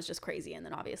realized that was just crazy. And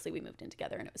then obviously we moved in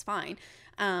together and it was fine.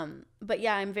 But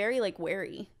yeah, I'm very like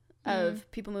wary of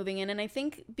people moving in. And I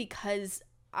think because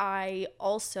I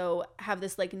also have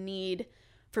this like need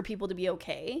for people to be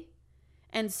okay.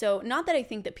 And so not that I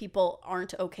think that people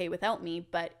aren't okay without me,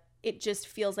 but it just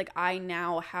feels like I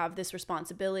now have this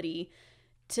responsibility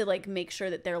to like make sure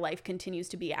that their life continues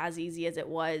to be as easy as it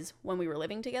was when we were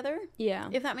living together. Yeah.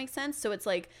 If that makes sense. So it's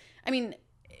like, I mean,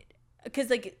 because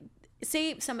like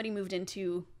say somebody moved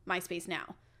into my space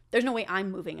now, there's no way I'm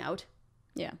moving out.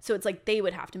 Yeah. So it's like they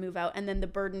would have to move out and then the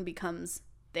burden becomes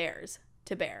theirs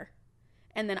to bear.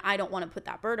 And then I don't want to put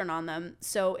that burden on them.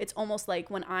 So it's almost like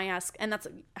when I ask, and that's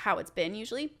how it's been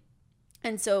usually.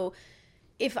 And so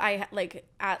if I like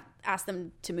ask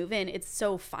them to move in, it's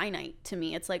so finite to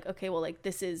me. It's like, okay, well, like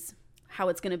this is how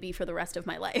it's going to be for the rest of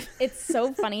my life. It's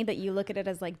so funny that you look at it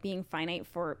as like being finite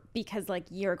because like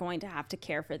you're going to have to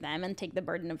care for them and take the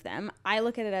burden of them. I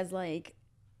look at it as like,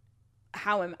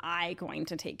 how am I going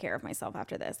to take care of myself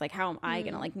after this? Like, how am I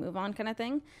going to like move on kind of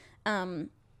thing?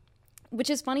 Which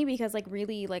is funny because like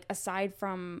really like aside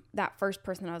from that first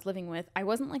person I was living with, I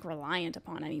wasn't like reliant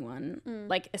upon anyone,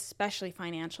 like especially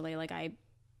financially. Like I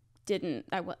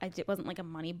wasn't like a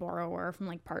money borrower from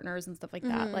like partners and stuff like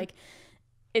that. Like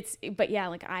but yeah,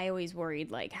 like I always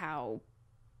worried like how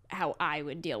I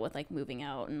would deal with like moving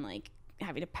out and like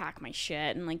having to pack my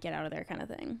shit and like get out of there kind of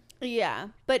thing. Yeah.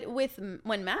 But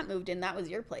when Matt moved in, that was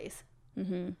your place.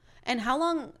 Mm-hmm. And how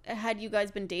long had you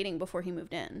guys been dating before he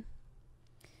moved in?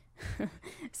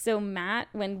 So Matt,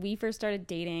 when we first started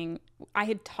dating, I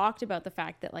had talked about the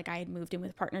fact that like I had moved in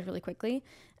with partners really quickly.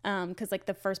 Cause like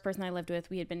the first person I lived with,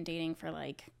 we had been dating for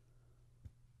like,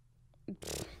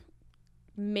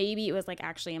 maybe it was like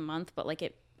actually a month, but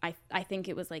like I think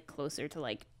it was like closer to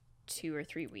like 2 or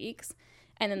 3 weeks.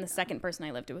 And then the second person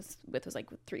I lived with was like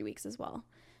 3 weeks as well.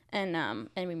 And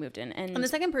we moved in and the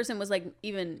second person was like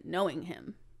even knowing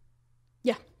him.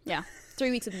 Yeah.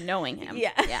 3 weeks of knowing him.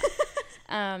 Yeah.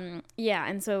 Yeah,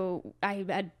 and so I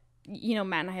had,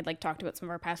 Matt and I had like talked about some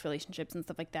of our past relationships and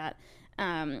stuff like that.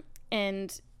 And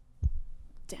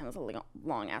damn, that's a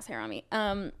long ass hair on me.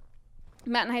 Matt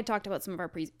and I had talked about some of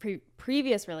our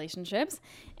previous relationships,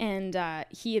 and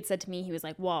he had said to me, he was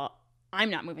like, well, I'm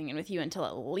not moving in with you until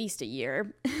at least a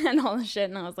year and all this shit.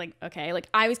 And I was like, okay, like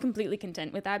I was completely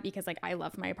content with that because like I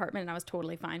loved my apartment and I was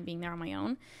totally fine being there on my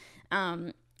own.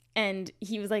 And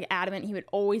he was like adamant. He would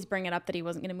always bring it up that he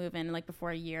wasn't going to move in like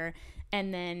before a year.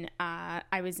 And then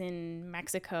I was in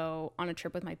Mexico on a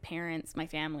trip with my parents, my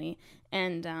family.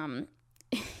 And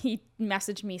he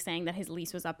messaged me saying that his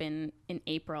lease was up in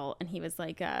April. And he was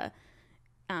like,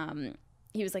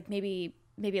 maybe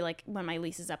like when my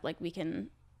lease is up, like we can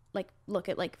like look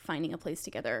at like finding a place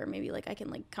together. Or maybe like I can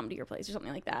like come to your place or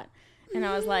something like that. And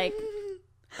I was like,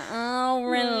 oh,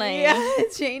 really? Yeah,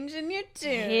 changing your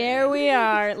tune. Here we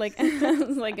are. Like, I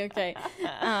was like, okay.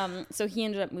 So he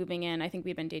ended up moving in. I think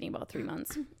we've been dating about 3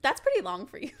 months. That's pretty long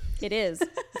for you. It is.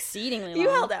 Exceedingly long. You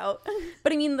held out.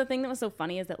 But I mean, the thing that was so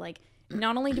funny is that, like,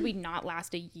 not only did we not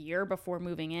last a year before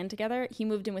moving in together, he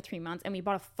moved in with 3 months, and we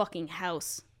bought a fucking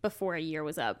house before a year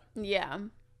was up. Yeah.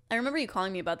 I remember you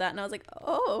calling me about that, and I was like,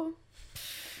 oh,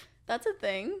 that's a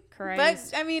thing.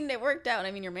 Christ. But, I mean, it worked out.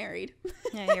 I mean, you're married.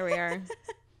 Yeah, here we are.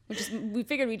 We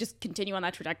figured we'd just continue on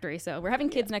that trajectory. So we're having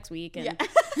kids next week. And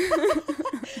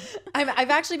I've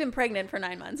actually been pregnant for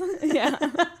 9 months. Yeah.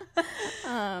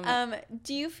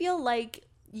 Do you feel like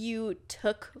you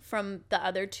took from the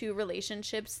other 2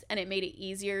 relationships and it made it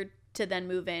easier to then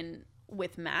move in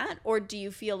with Matt? Or do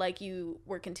you feel like you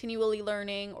were continually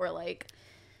learning or like...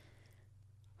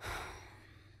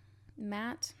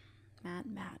 Matt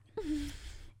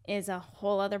is a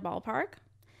whole other ballpark.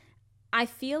 I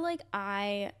feel like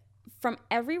from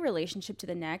every relationship to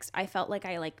the next, I felt like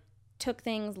I like took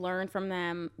things, learned from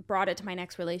them, brought it to my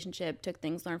next relationship, took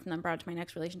things, learned from them, brought it to my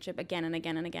next relationship again and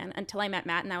again and again until I met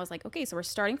Matt and I was like, okay, so we're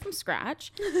starting from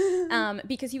scratch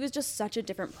because he was just such a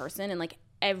different person in like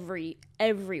every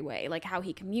way, like how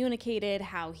he communicated,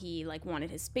 how he like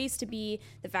wanted his space to be,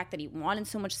 the fact that he wanted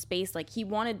so much space, like he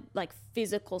wanted like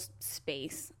physical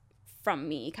space from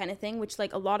me kind of thing, which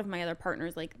like a lot of my other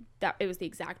partners, like that it was the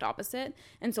exact opposite.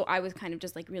 And so I was kind of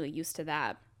just like really used to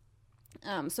that.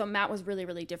 So Matt was really,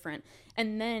 really different.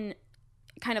 And then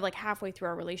kind of like halfway through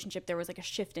our relationship, there was like a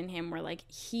shift in him where like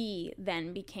he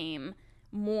then became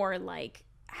more like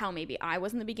how maybe I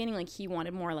was in the beginning. Like, he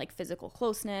wanted more like physical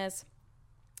closeness,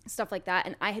 stuff like that.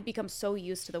 And I had become so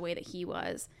used to the way that he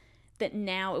was that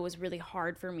now it was really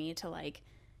hard for me to like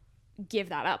give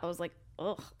that up. I was like,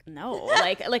 oh no,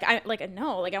 I want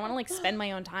to like spend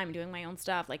my own time doing my own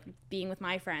stuff, like being with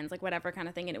my friends, like whatever kind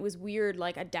of thing. And it was weird,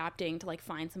 like adapting to like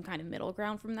find some kind of middle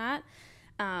ground from that.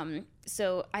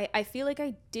 So I feel like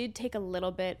I did take a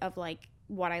little bit of like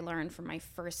what I learned from my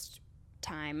first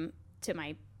time to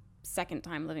my second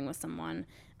time living with someone.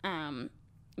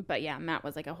 But yeah, Matt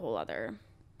was like a whole other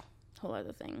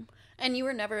thing. And you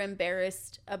were never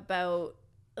embarrassed about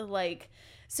like,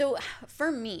 so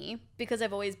for me, because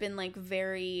I've always been like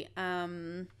very,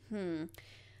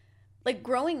 like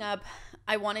growing up,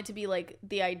 I wanted to be like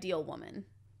the ideal woman.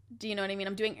 Do you know what I mean?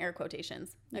 I'm doing air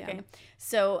quotations. Okay. Yeah.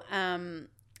 So,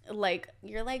 like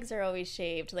your legs are always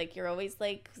shaved, like you're always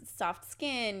like soft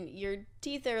skin, your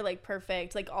teeth are like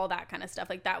perfect, like all that kind of stuff.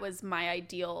 Like that was my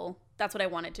ideal. That's what I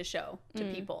wanted to show to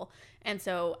people. And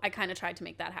so I kind of tried to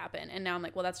make that happen. And now I'm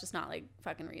like, well, that's just not like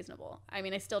fucking reasonable. I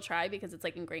mean, I still try because it's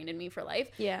like ingrained in me for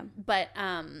life. Yeah. But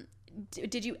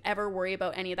did you ever worry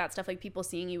about any of that stuff? Like people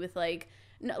seeing you with like,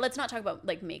 no, let's not talk about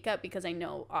like makeup because I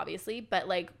know obviously, but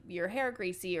like your hair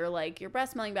greasy or like your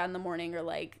breath smelling bad in the morning or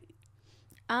like,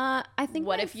 I think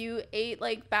what if you ate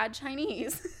like bad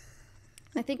Chinese?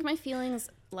 I think my feelings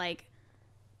like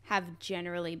have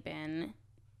generally been,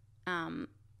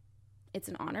 it's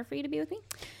an honor for you to be with me.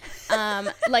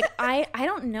 Like I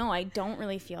don't know. I don't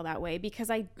really feel that way because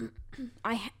how do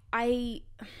I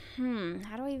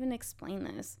even explain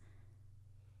this?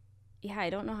 Yeah, I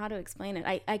don't know how to explain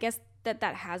it. I guess that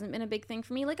hasn't been a big thing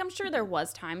for me. Like, I'm sure there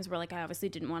was times where like I obviously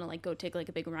didn't want to like go take like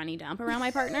a big runny dump around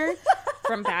my partner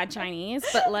from bad Chinese,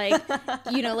 but like,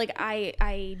 you know, like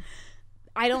I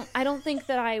don't think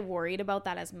that I worried about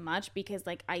that as much because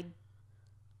like I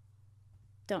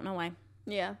don't know why.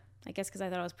 Yeah. I guess because I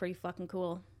thought I was pretty fucking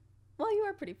cool. Well, you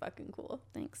are pretty fucking cool.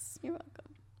 Thanks. You're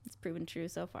welcome. It's proven true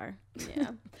so far.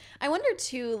 Yeah. I wonder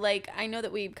too, like, I know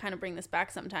that we kind of bring this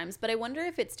back sometimes, but I wonder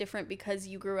if it's different because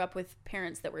you grew up with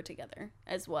parents that were together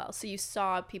as well. So you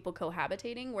saw people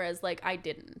cohabitating, whereas like I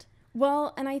didn't.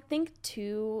 Well, and I think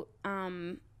too,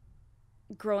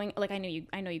 growing, like I know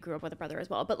you grew up with a brother as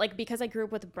well, but like because I grew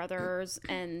up with brothers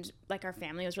and like our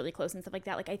family was really close and stuff like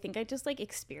that, like I think I just like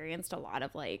experienced a lot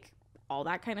of like all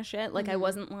that kind of shit. Like I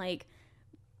wasn't like,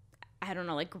 I don't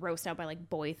know, like grossed out by like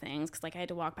boy things because like I had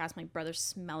to walk past my brother's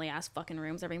smelly ass fucking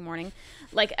rooms every morning,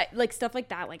 like stuff like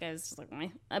that. Like I was just like,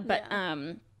 but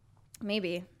yeah.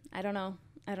 Maybe I don't know.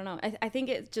 I think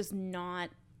it's just not.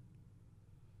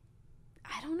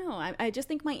 I don't know. I just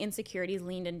think my insecurities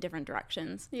leaned in different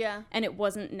directions. Yeah, and it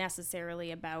wasn't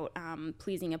necessarily about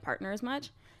pleasing a partner as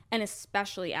much. And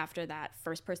especially after that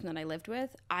first person that I lived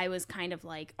with, I was kind of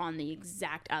like on the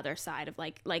exact other side of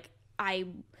like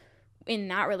in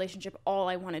that relationship, all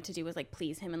I wanted to do was like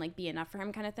please him and like be enough for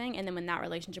him kind of thing. And then when that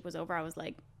relationship was over, I was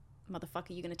like, motherfucker,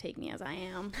 you're going to take me as I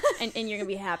am and you're going to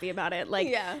be happy about it. Like,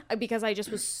 yeah. Because I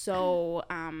just was so,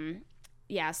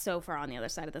 so far on the other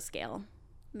side of the scale.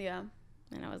 Yeah.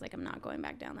 And I was like, I'm not going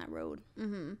back down that road.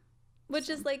 Mm-hmm. Which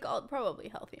is like probably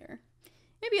healthier.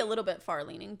 Maybe a little bit far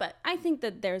leaning, but I think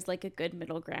that there's like a good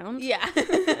middle ground. Yeah.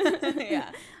 Yeah.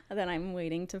 That I'm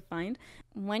waiting to find.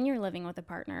 When you're living with a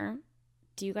partner,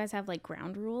 do you guys have like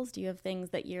ground rules? Do you have things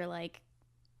that you're like,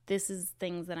 this is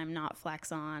things that I'm not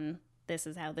flex on. This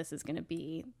is how this is going to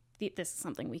be. This is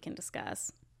something we can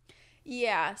discuss.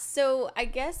 Yeah. So I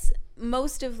guess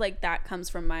most of like that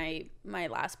comes from my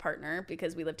last partner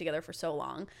because we lived together for so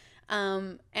long.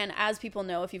 And as people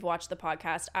know, if you've watched the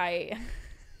podcast,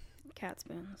 cat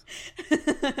spoons.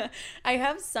 I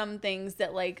have some things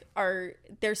that like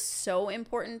they're so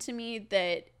important to me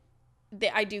that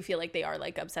I do feel like they are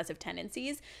like obsessive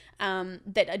tendencies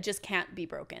that just can't be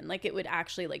broken. Like it would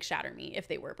actually like shatter me if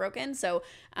they were broken. So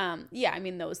I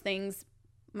mean those things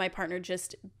my partner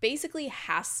just basically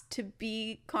has to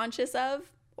be conscious of,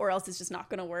 or else it's just not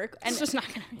gonna work. And it's just not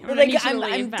gonna. Like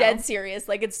I'm dead serious.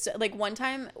 Like it's like one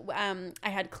time I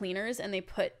had cleaners and they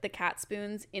put the cat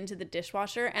spoons into the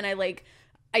dishwasher, and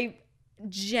I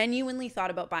genuinely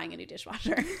thought about buying a new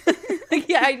dishwasher.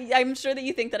 Yeah, I'm sure that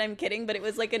you think that I'm kidding, but it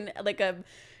was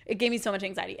it gave me so much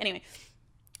anxiety. Anyway,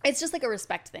 it's just like a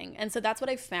respect thing, and so that's what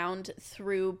I found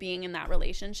through being in that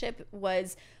relationship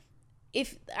was.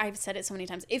 If I've said it so many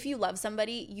times, if you love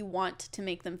somebody, you want to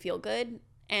make them feel good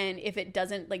and if it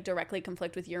doesn't like directly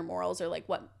conflict with your morals or like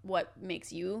what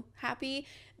makes you happy,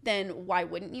 then why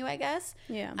wouldn't you, I guess.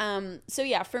 So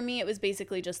yeah, for me it was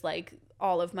basically just like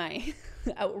all of my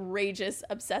outrageous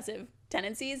obsessive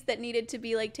tendencies that needed to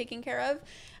be like taken care of.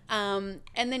 And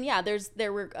then yeah,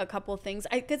 there were a couple things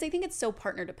because I think it's so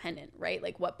partner dependent, right?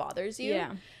 Like what bothers you.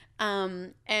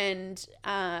 And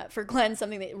for Glenn,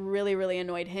 something that really, really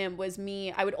annoyed him was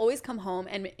me. I would always come home,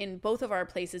 and in both of our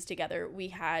places together, we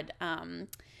had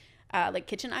like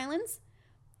kitchen islands,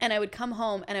 and I would come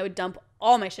home and I would dump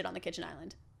all my shit on the kitchen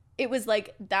island. It was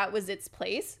like that was its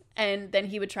place, and then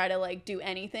he would try to like do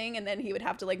anything, and then he would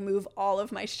have to like move all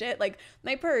of my shit, like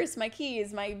my purse, my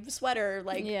keys, my sweater,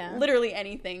 like literally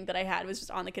anything that I had was just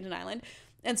on the kitchen island.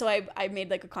 And so I made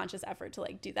like a conscious effort to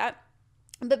like do that.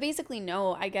 But basically,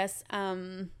 no, I guess, I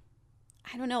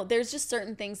don't know. There's just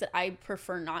certain things that I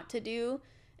prefer not to do.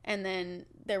 And then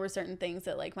there were certain things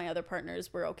that like my other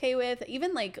partners were okay with.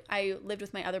 Even like I lived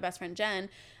with my other best friend, Jen,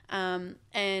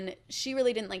 and she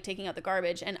really didn't like taking out the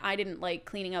garbage, and I didn't like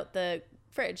cleaning out the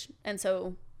fridge. And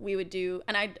so we would do,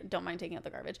 and I don't mind taking out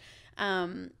the garbage.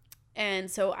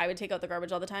 And so I would take out the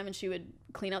garbage all the time, and she would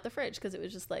clean out the fridge because it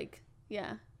was just like,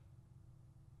 yeah.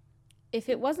 If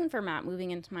it wasn't for Matt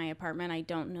moving into my apartment, I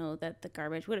don't know that the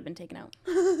garbage would have been taken out,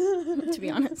 to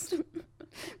be honest.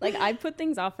 Like, I put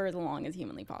things off for as long as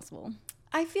humanly possible.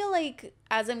 I feel like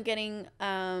as I'm getting,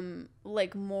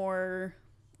 like, more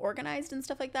organized and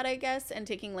stuff like that, I guess, and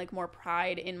taking, like, more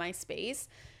pride in my space,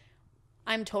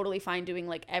 I'm totally fine doing,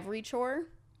 like, every chore.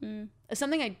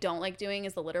 Something I don't like doing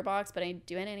is the litter box, but I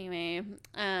do it anyway.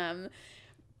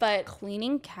 But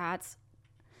cleaning cats...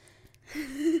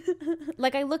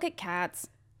 like I look at cats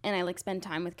and I like spend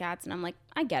time with cats and I'm like,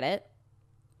 I get it.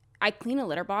 I clean a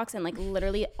litter box and like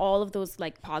literally all of those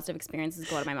like positive experiences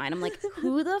go out of my mind. I'm like,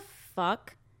 who the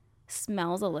fuck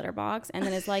smells a litter box and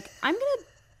then is like, I'm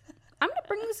gonna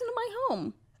bring this into my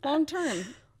home long term,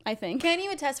 I think. Can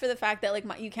you attest for the fact that like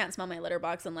you can't smell my litter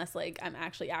box unless like I'm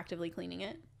actually actively cleaning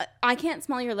it? I can't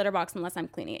smell your litter box unless I'm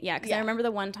cleaning it. Yeah, because I remember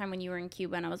the one time when you were in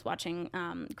Cuba and I was watching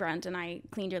Grunt and I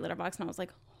cleaned your litter box and I was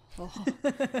like, oh.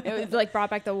 It was like brought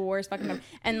back the worst fucking memory.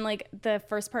 And like the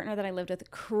first partner that I lived with,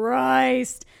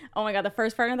 Christ, oh my god, the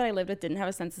first partner that I lived with didn't have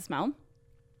a sense of smell,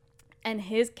 and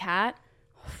his cat,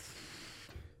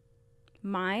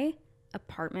 my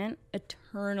apartment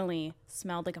eternally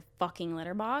smelled like a fucking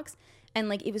litter box, and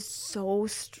like it was so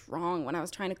strong when I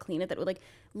was trying to clean it that it would like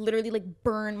literally like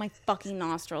burn my fucking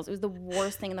nostrils. It was the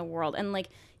worst thing in the world. And like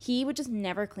he would just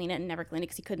never clean it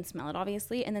because he couldn't smell it,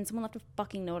 obviously. And then someone left a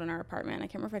fucking note in our apartment. I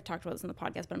can't remember if I've talked about this in the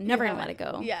podcast, but I'm never gonna let it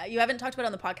go. Yeah, you haven't talked about it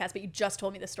on the podcast, but you just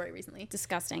told me this story recently.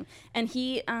 Disgusting. And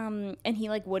he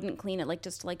like wouldn't clean it, like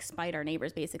just to like spite our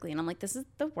neighbors basically. And I'm like, this is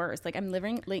the worst. Like I'm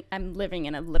living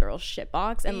in a literal shit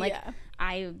box, and like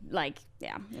I like,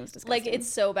 yeah, it was disgusting. Like it's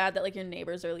so bad that like your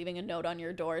neighbors are leaving a note on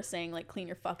your door saying like clean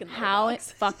your fucking litter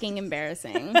box. Fucking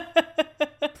embarrassing.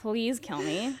 Please kill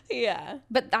me. Yeah.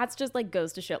 But that's just like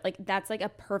goes to show, like that's like a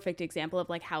perfect example of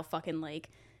like how fucking like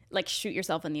shoot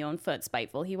yourself in the own foot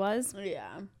spiteful he was.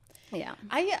 Yeah.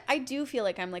 I do feel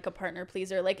like I'm like a partner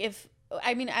pleaser. Like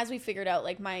as we figured out,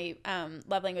 like my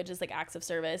love language is like acts of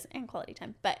service and quality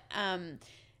time. But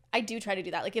I do try to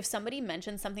do that. Like if somebody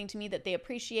mentions something to me that they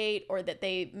appreciate or that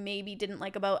they maybe didn't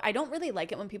like about, I don't really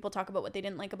like it when people talk about what they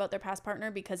didn't like about their past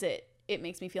partner because it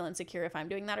makes me feel insecure if I'm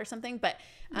doing that or something. But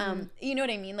you know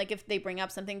what I mean? Like if they bring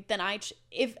up something, then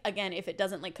if it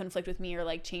doesn't like conflict with me or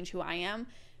like change who I am,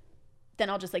 then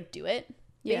I'll just like do it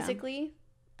basically.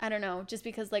 I don't know. Just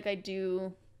because like I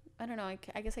don't know.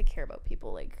 I guess I care about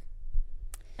people like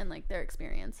and like their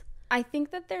experience. I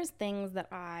think that there's things that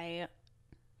I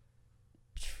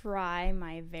try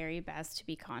my very best to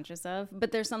be conscious of,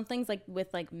 but there's some things like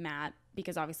with like Matt,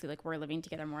 because obviously like we're living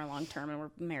together more long term and we're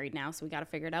married now, so we got to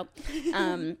figure it out.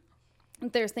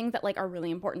 There's things that like are really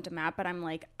important to Matt, but I'm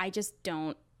like, I just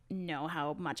don't know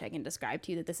how much I can describe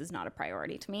to you that this is not a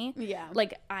priority to me. Yeah.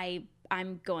 Like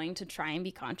I'm going to try and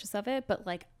be conscious of it, but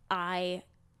like I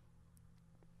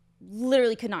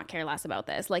literally could not care less about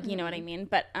this. Like, you know what I mean?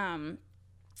 But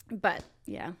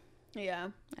yeah. Yeah.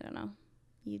 I don't know.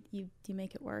 You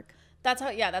make it work. That's how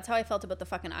I felt about the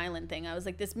fucking island thing. I was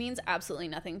like, this means absolutely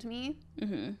nothing to me.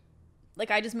 Mm-hmm. Like,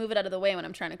 I just move it out of the way when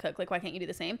I'm trying to cook. Like, why can't you do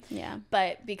the same? Yeah.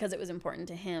 But because it was important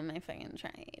to him, I fucking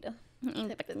tried.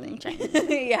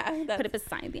 Yeah. Put it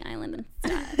beside the island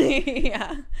instead.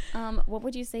 Yeah. What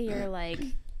would you say you're like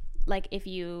if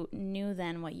you knew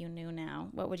then what you knew now,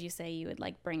 what would you say you would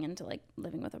like bring into like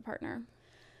living with a partner?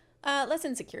 Less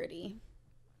insecurity.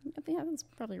 Yeah, that's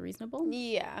probably reasonable.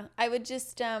 Yeah. I would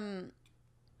just I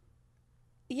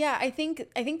think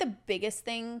the biggest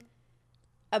thing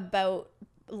about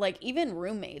like even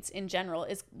roommates in general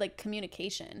is like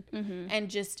communication and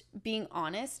just being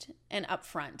honest and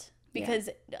upfront, because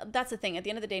that's the thing. At the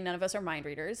end of the day, none of us are mind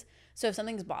readers. So if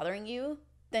something's bothering you,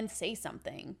 then say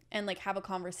something and like have a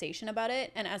conversation about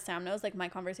it. And as Sam knows, like my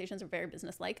conversations are very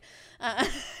businesslike.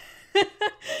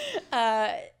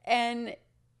 And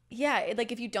yeah,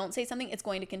 like if you don't say something, it's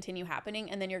going to continue happening,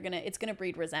 and then it's gonna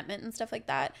breed resentment and stuff like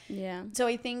that. Yeah. So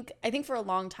I think for a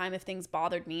long time, if things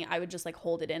bothered me, I would just like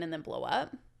hold it in and then blow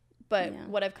up. But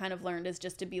what I've kind of learned is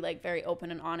just to be like very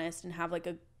open and honest and have like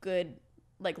a good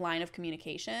like line of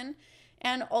communication,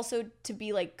 and also to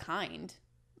be like kind.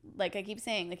 Like I keep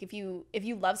saying, like if you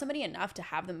love somebody enough to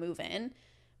have them move in,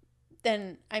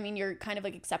 then I mean you're kind of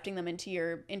like accepting them into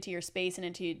your space and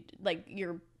into like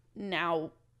your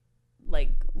now,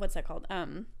 like what's that called,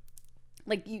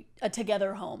 like a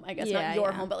together home, I guess. Not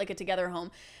your home, but like a together home.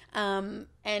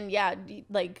 And yeah,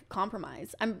 like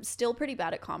compromise. I'm still pretty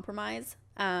bad at compromise.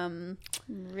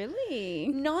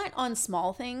 Really? Not on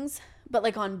small things, but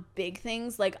like on big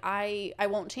things. Like I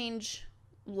won't change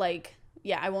like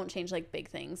big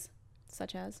things,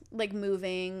 such as like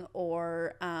moving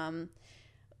or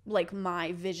like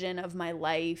my vision of my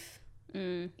life.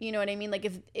 You know what I mean?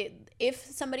 Like if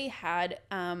somebody had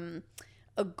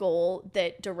a goal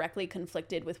that directly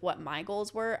conflicted with what my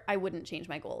goals were, I wouldn't change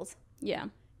my goals. Yeah,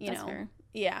 you that's know? fair.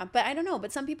 Yeah, but I don't know.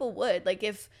 But some people would. Like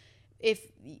if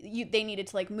they needed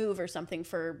to like move or something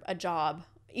for a job,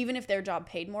 even if their job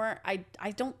paid more,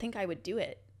 I don't think I would do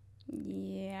it.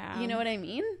 Yeah. You know what I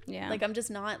mean? Yeah. Like I'm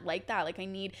just not like that. Like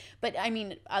but I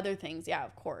mean other things, yeah,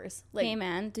 of course. Like, hey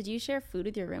man, did you share food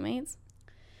with your roommates?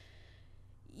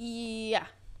 Yeah.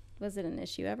 Was it an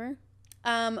issue ever?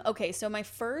 Okay, so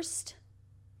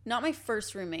not my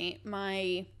first roommate,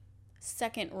 my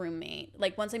second roommate,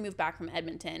 like once I moved back from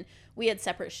Edmonton, we had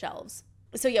separate shelves.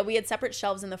 So yeah, we had separate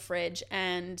shelves in the fridge,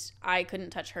 and I couldn't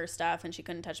touch her stuff and she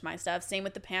couldn't touch my stuff. Same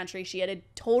with the pantry. She had a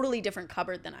totally different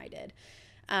cupboard than I did.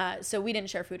 So we didn't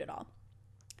share food at all.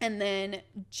 And then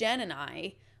Jen and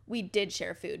I, we did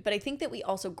share food, but I think that we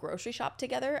also grocery shopped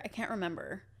together. I can't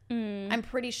remember. I'm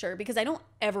pretty sure, because I don't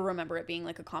ever remember it being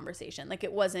like a conversation. Like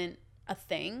it wasn't a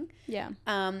thing. Yeah.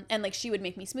 And like she would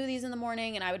make me smoothies in the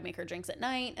morning and I would make her drinks at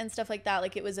night and stuff like that.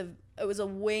 Like it was a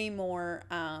way more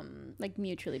like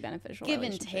mutually beneficial give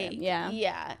and take.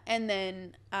 Yeah. And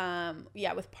then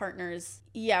with partners,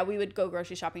 we would go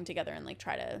grocery shopping together and like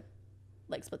try to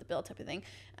like split the bill type of thing.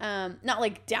 Not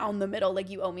like down the middle, like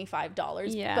you owe me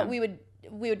 $5. Yeah. But we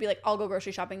would be like, I'll go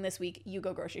grocery shopping this week, you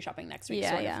go grocery shopping next week,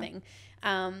 sort of thing.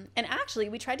 And actually,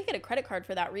 we tried to get a credit card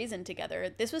for that reason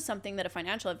together. This was something that a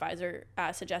financial advisor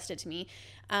suggested to me.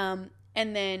 And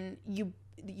then you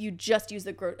just use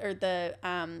the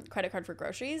credit card for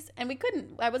groceries, and we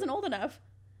couldn't. I wasn't old enough.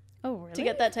 Oh, really? To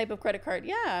get that type of credit card.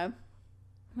 Yeah. Oh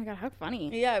my God, how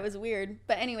funny. Yeah, it was weird.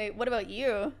 But anyway, what about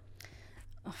you?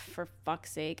 Oh, for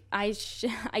fuck's sake, I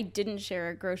didn't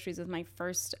share groceries with my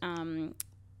first roommate.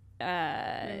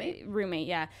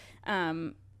 Yeah.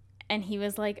 And he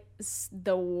was like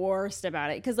the worst about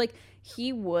it, because like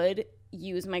he would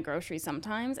use my groceries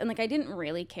sometimes, and like I didn't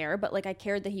really care, but like I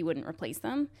cared that he wouldn't replace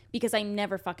them, because I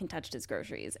never fucking touched his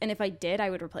groceries, and if I did, I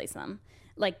would replace them.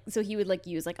 Like, so he would like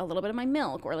use like a little bit of my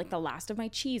milk or like the last of my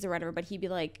cheese or whatever, but he'd be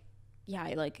like, yeah,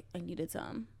 I needed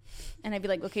some. And I'd be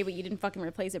like, okay, but you didn't fucking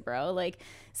replace it, bro. Like,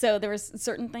 so there was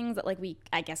certain things that like we,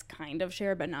 I guess, kind of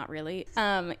share, but not really.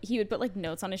 He would put like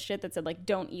notes on his shit that said like,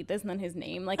 don't eat this, and then his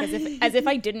name, like as if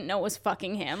I didn't know it was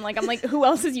fucking him. Like, I'm like, who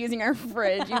else is using our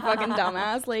fridge, you fucking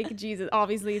dumbass? Like, Jesus,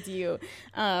 obviously it's you.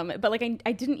 But like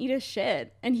I didn't eat his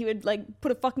shit, and he would like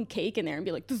put a fucking cake in there and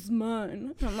be like, this is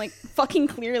mine. And I'm like, fucking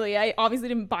clearly, I obviously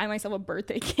didn't buy myself a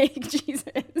birthday cake.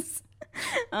 Jesus.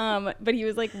 But he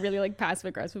was like really like passive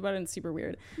aggressive about it, and super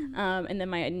weird. And then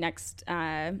my next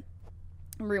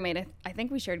roommate, I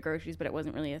think we shared groceries, but it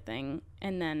wasn't really a thing.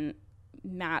 And then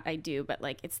Matt, I do, but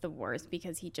like it's the worst,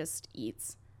 because he just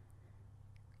eats.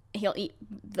 He'll eat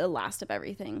the last of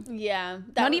everything. Yeah.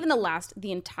 Not even the last,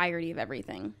 the entirety of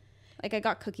everything. Like I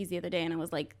got cookies the other day, and I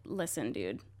was like, listen,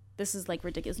 dude, this is like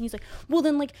ridiculous. And he's like, well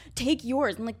then like take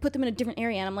yours and like put them in a different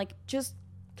area. And I'm like, just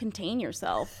contain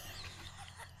yourself.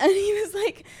 And he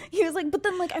was like, but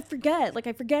then like I forget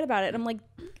about it. And I'm like,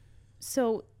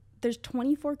 so there's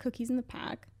 24 cookies in the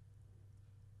pack.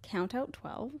 Count out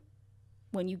 12.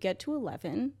 When you get to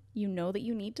 11, you know that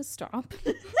you need to stop.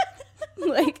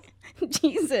 Like,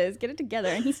 Jesus, get it together.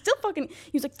 And he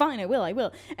was like, fine, I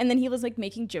will. And then he was like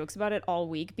making jokes about it all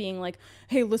week, being like,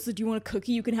 hey, Alyssa, do you want a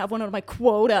cookie? You can have one out of my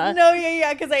quota. No,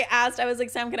 yeah, because I was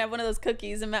like, Sam, can I have one of those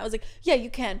cookies? And Matt was like, yeah,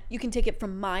 you can take it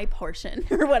from my portion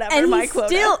or whatever, and my he quota.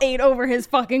 Still ate over his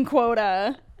fucking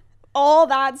quota. all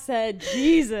that said,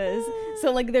 Jesus.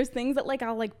 So like there's things that like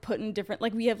I'll like put in different,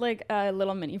 like we have like a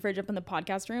little mini fridge up in the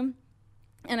podcast room.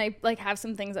 And I like have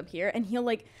some things up here, and he'll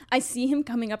like, I see him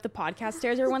coming up the podcast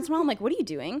stairs every once in a while. I'm like, what are you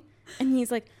doing? And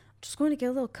he's like, just going to get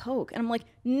a little Coke. And I'm like,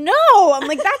 no. I'm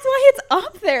like, that's why it's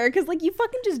up there. Because like you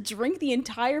fucking just drink the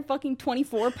entire fucking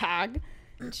 24 pack.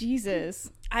 Jesus.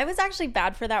 I was actually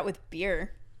bad for that with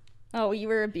beer. Oh, you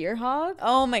were a beer hog?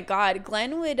 Oh my God.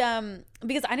 Glenn would,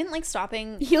 because I didn't like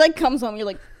stopping. He like comes home, you're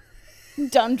like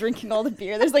done drinking all the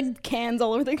beer. There's like cans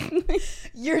all over the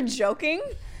You're joking?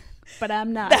 But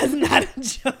I'm not. That's not a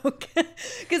joke.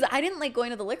 Because I didn't like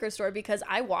going to the liquor store because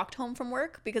I walked home from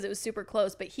work because it was super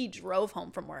close, but he drove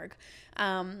home from work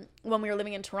when we were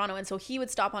living in Toronto. And so he would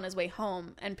stop on his way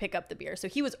home and pick up the beer. So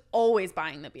he was always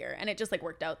buying the beer, and it just like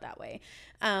worked out that way.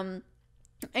 And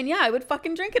yeah, I would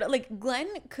fucking drink it. Like Glenn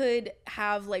could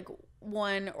have like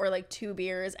 1 or like 2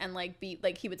 beers and like be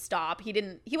like, he would stop.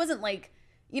 He wasn't like,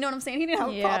 you know what I'm saying? He didn't have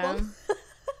a problem.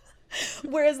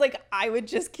 Whereas like I would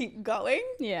just keep going.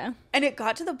 Yeah. And it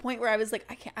got to the point where I was like,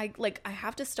 I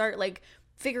have to start like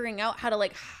figuring out how to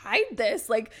like hide this.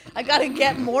 Like I gotta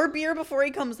get more beer before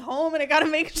he comes home, and I gotta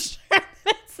make sure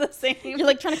it's the same. You're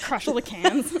like trying to crush all the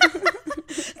cans. I'm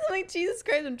like, Jesus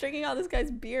Christ, I'm drinking all this guy's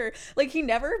beer. Like he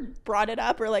never brought it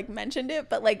up or like mentioned it,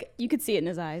 but like you could see it in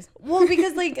his eyes. Well,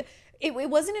 because like it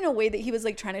wasn't in a way that he was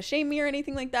like trying to shame me or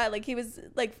anything like that. Like he was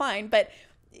like fine, but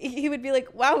he would be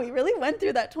like, wow, we really went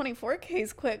through that 24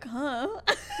 case quick, huh?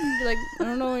 You'd be like, I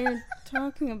don't know what you're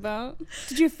talking about.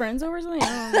 Did you have friends over or something?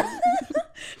 I don't know.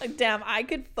 Like, damn, I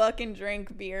could fucking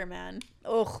drink beer, man.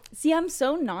 Ugh. See, I'm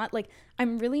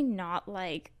really not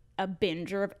like a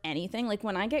binger of anything. Like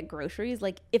when I get groceries,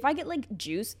 like if I get like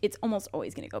juice, it's almost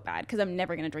always gonna go bad because I'm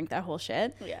never gonna drink that whole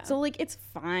shit. Yeah. So like it's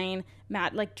fine.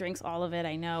 Matt like drinks all of it,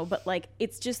 I know, but like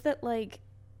it's just that like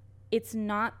it's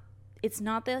not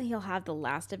that he'll have the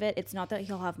last of it. It's not that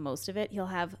he'll have most of it. He'll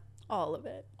have all of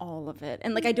it.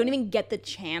 And like I don't even get the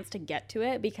chance to get to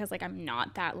it because like I'm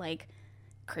not that like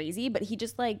crazy, but he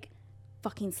just like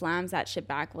fucking slams that shit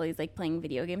back while he's like playing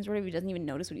video games or whatever. He doesn't even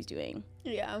notice what he's doing.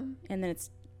 Yeah. And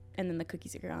then the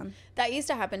cookies are gone. That used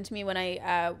to happen to me when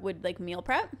I would like meal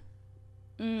prep.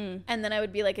 And then I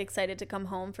would be like excited to come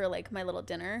home for like my little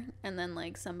dinner, and then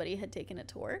like somebody had taken it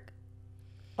to work.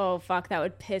 Oh fuck, that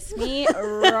would piss me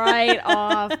right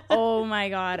off. Oh my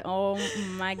god. I'd be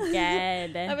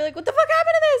like, what the fuck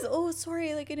happened to this? Oh,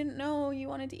 sorry, like I didn't know you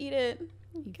wanted to eat it.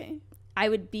 Okay. I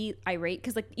would be irate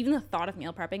because like even the thought of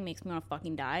meal prepping makes me want to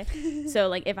fucking die. So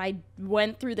like if I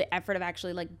went through the effort of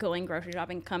actually like going grocery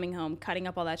shopping, coming home, cutting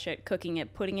up all that shit, cooking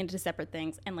it, putting it into separate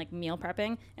things, and like meal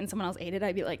prepping, and someone else ate it,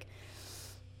 I'd be like,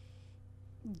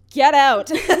 get out.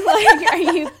 Like, are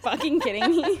you fucking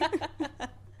kidding me?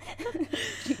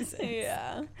 Jesus.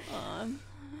 Yeah.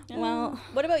 Well,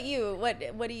 what about you?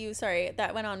 What do you, sorry,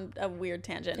 that went on a weird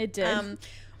tangent. It did.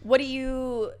 What do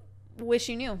you wish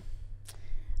you knew?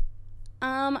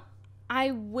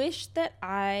 I wish that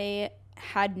I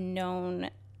had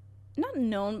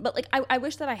but like I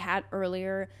wish that I had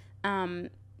earlier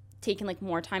taken like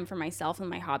more time for myself and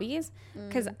my hobbies,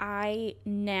 because I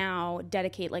now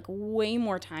dedicate like way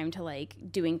more time to like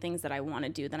doing things that I want to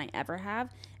do than I ever have,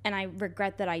 and I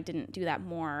regret that I didn't do that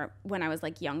more when I was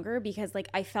like younger, because like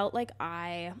I felt like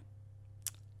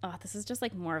this is just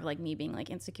like more of like me being like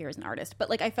insecure as an artist, but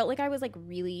like I felt like I was like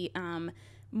really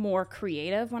more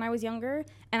creative when I was younger,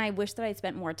 and I wish that I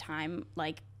spent more time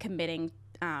like committing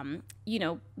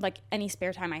like any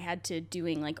spare time I had to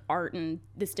doing like art and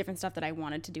this different stuff that I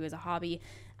wanted to do as a hobby,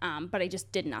 but I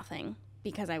just did nothing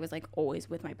because I was like always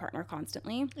with my partner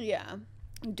constantly,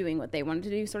 doing what they wanted to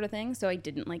do sort of thing, so I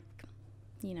didn't like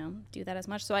do that as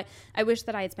much. So I wish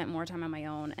that I had spent more time on my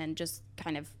own and just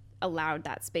kind of allowed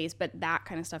that space, but that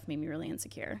kind of stuff made me really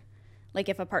insecure. Like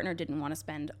if a partner didn't want to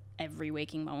spend every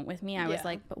waking moment with me, I was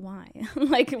like, but why?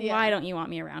 Like, why don't you want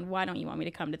me around? Why don't you want me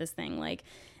to come to this thing? Like,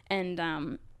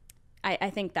 and I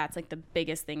think that's like the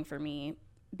biggest thing for me,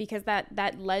 because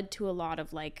that led to a lot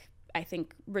of like, I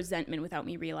think, resentment without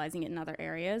me realizing it in other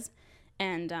areas.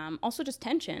 And also just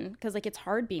tension, because like it's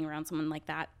hard being around someone like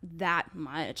that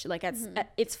much. Like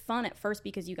it's fun at first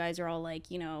because you guys are all like,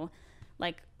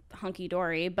 like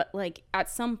hunky-dory, but like at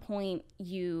some point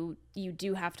you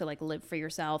do have to like live for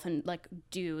yourself and like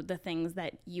do the things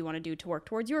that you want to do to work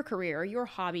towards your career or your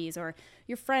hobbies or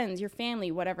your friends, your family,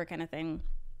 whatever kind of thing.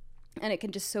 And it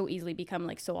can just so easily become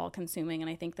like so all-consuming, and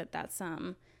I think that that's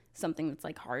something that's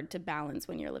like hard to balance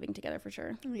when you're living together, for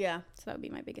sure. So that would be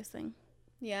my biggest thing.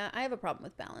 I have a problem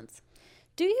with balance.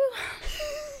 Do you?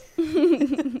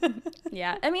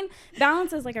 Yeah, I mean,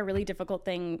 balance is like a really difficult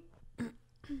thing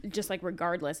just like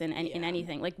regardless in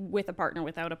anything, like with a partner,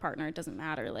 without a partner, it doesn't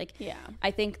matter. Like,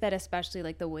 I think that especially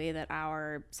like the way that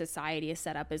our society is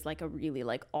set up is like a really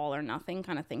like all or nothing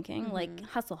kind of thinking, like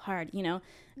hustle hard, you know.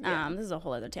 This is a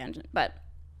whole other tangent, but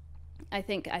I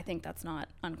think that's not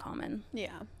uncommon.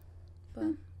 But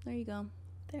there you go.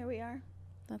 There we are.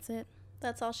 That's it.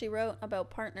 That's all she wrote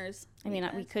about partners. I mean,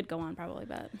 we could go on probably,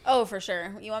 but oh, for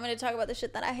sure. You want me to talk about the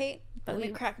shit that I hate? But let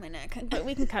me crack my neck. But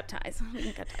we can cut ties. We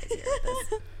can cut ties here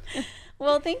with this.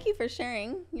 Well, thank you for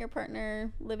sharing your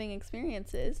partner living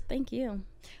experiences. Thank you.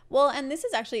 Well, and this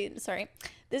is actually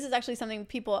something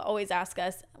people always ask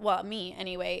us, well, me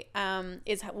anyway,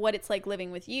 is what it's like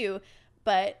living with you.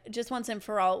 But just once and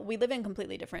for all, we live in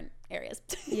completely different areas.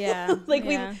 Yeah.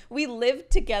 We live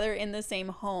together in the same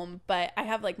home, but I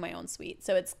have like my own suite.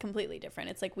 So it's completely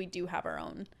different. It's like we do have our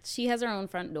own. She has her own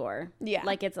front door. Yeah.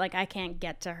 Like it's like I can't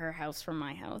get to her house from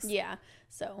my house. Yeah.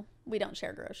 So we don't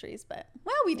share groceries, but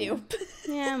well, we do.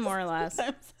 Yeah, more or less.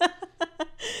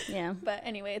 Yeah. But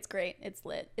anyway, it's great. It's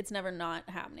lit. It's never not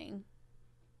happening.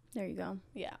 There you go.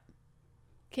 Yeah.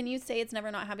 Can you say it's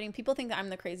never not happening? People think that I'm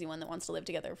the crazy one that wants to live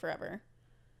together forever.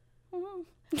 I'm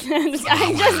just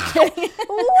kidding.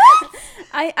 What?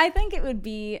 I think it would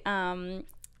be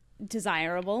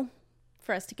desirable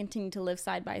for us to continue to live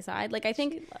side by side. Like I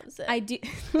think she loves it. I do.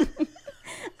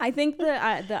 I think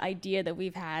the idea that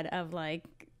we've had of like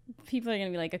people are gonna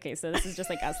be like, okay, so this is just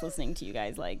like us listening to you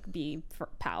guys like be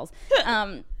pals.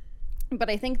 But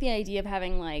I think the idea of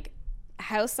having like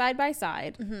house side by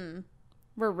side.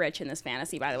 We're rich in this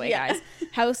fantasy, by the way, guys.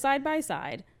 House side by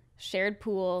side. Shared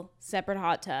pool, separate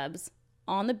hot tubs,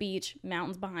 on the beach,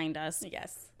 mountains behind us.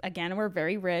 Yes. Again, we're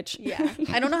very rich. Yeah.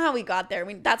 I don't know how we got there.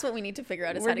 That's what we need to figure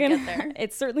out is how to get there.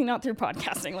 It's certainly not through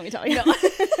podcasting, let me tell you. No.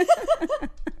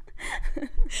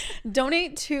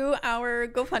 Donate to our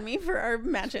GoFundMe for our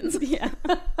mansions. Yeah.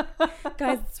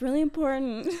 Guys, it's really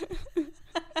important.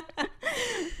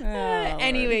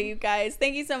 Anyway, you guys,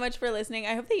 thank you so much for listening.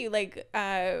 I hope that you like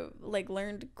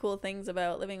learned cool things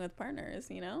about living with partners,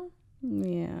 you know?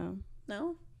 Yeah.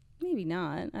 No? Maybe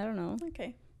not. I don't know.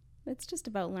 Okay. It's just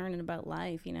about learning about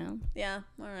life, you know? Yeah.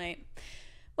 All right.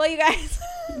 Well, you guys,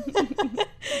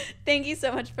 thank you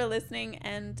so much for listening,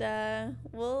 and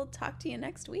we'll talk to you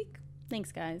next week.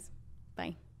 Thanks, guys.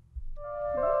 Bye.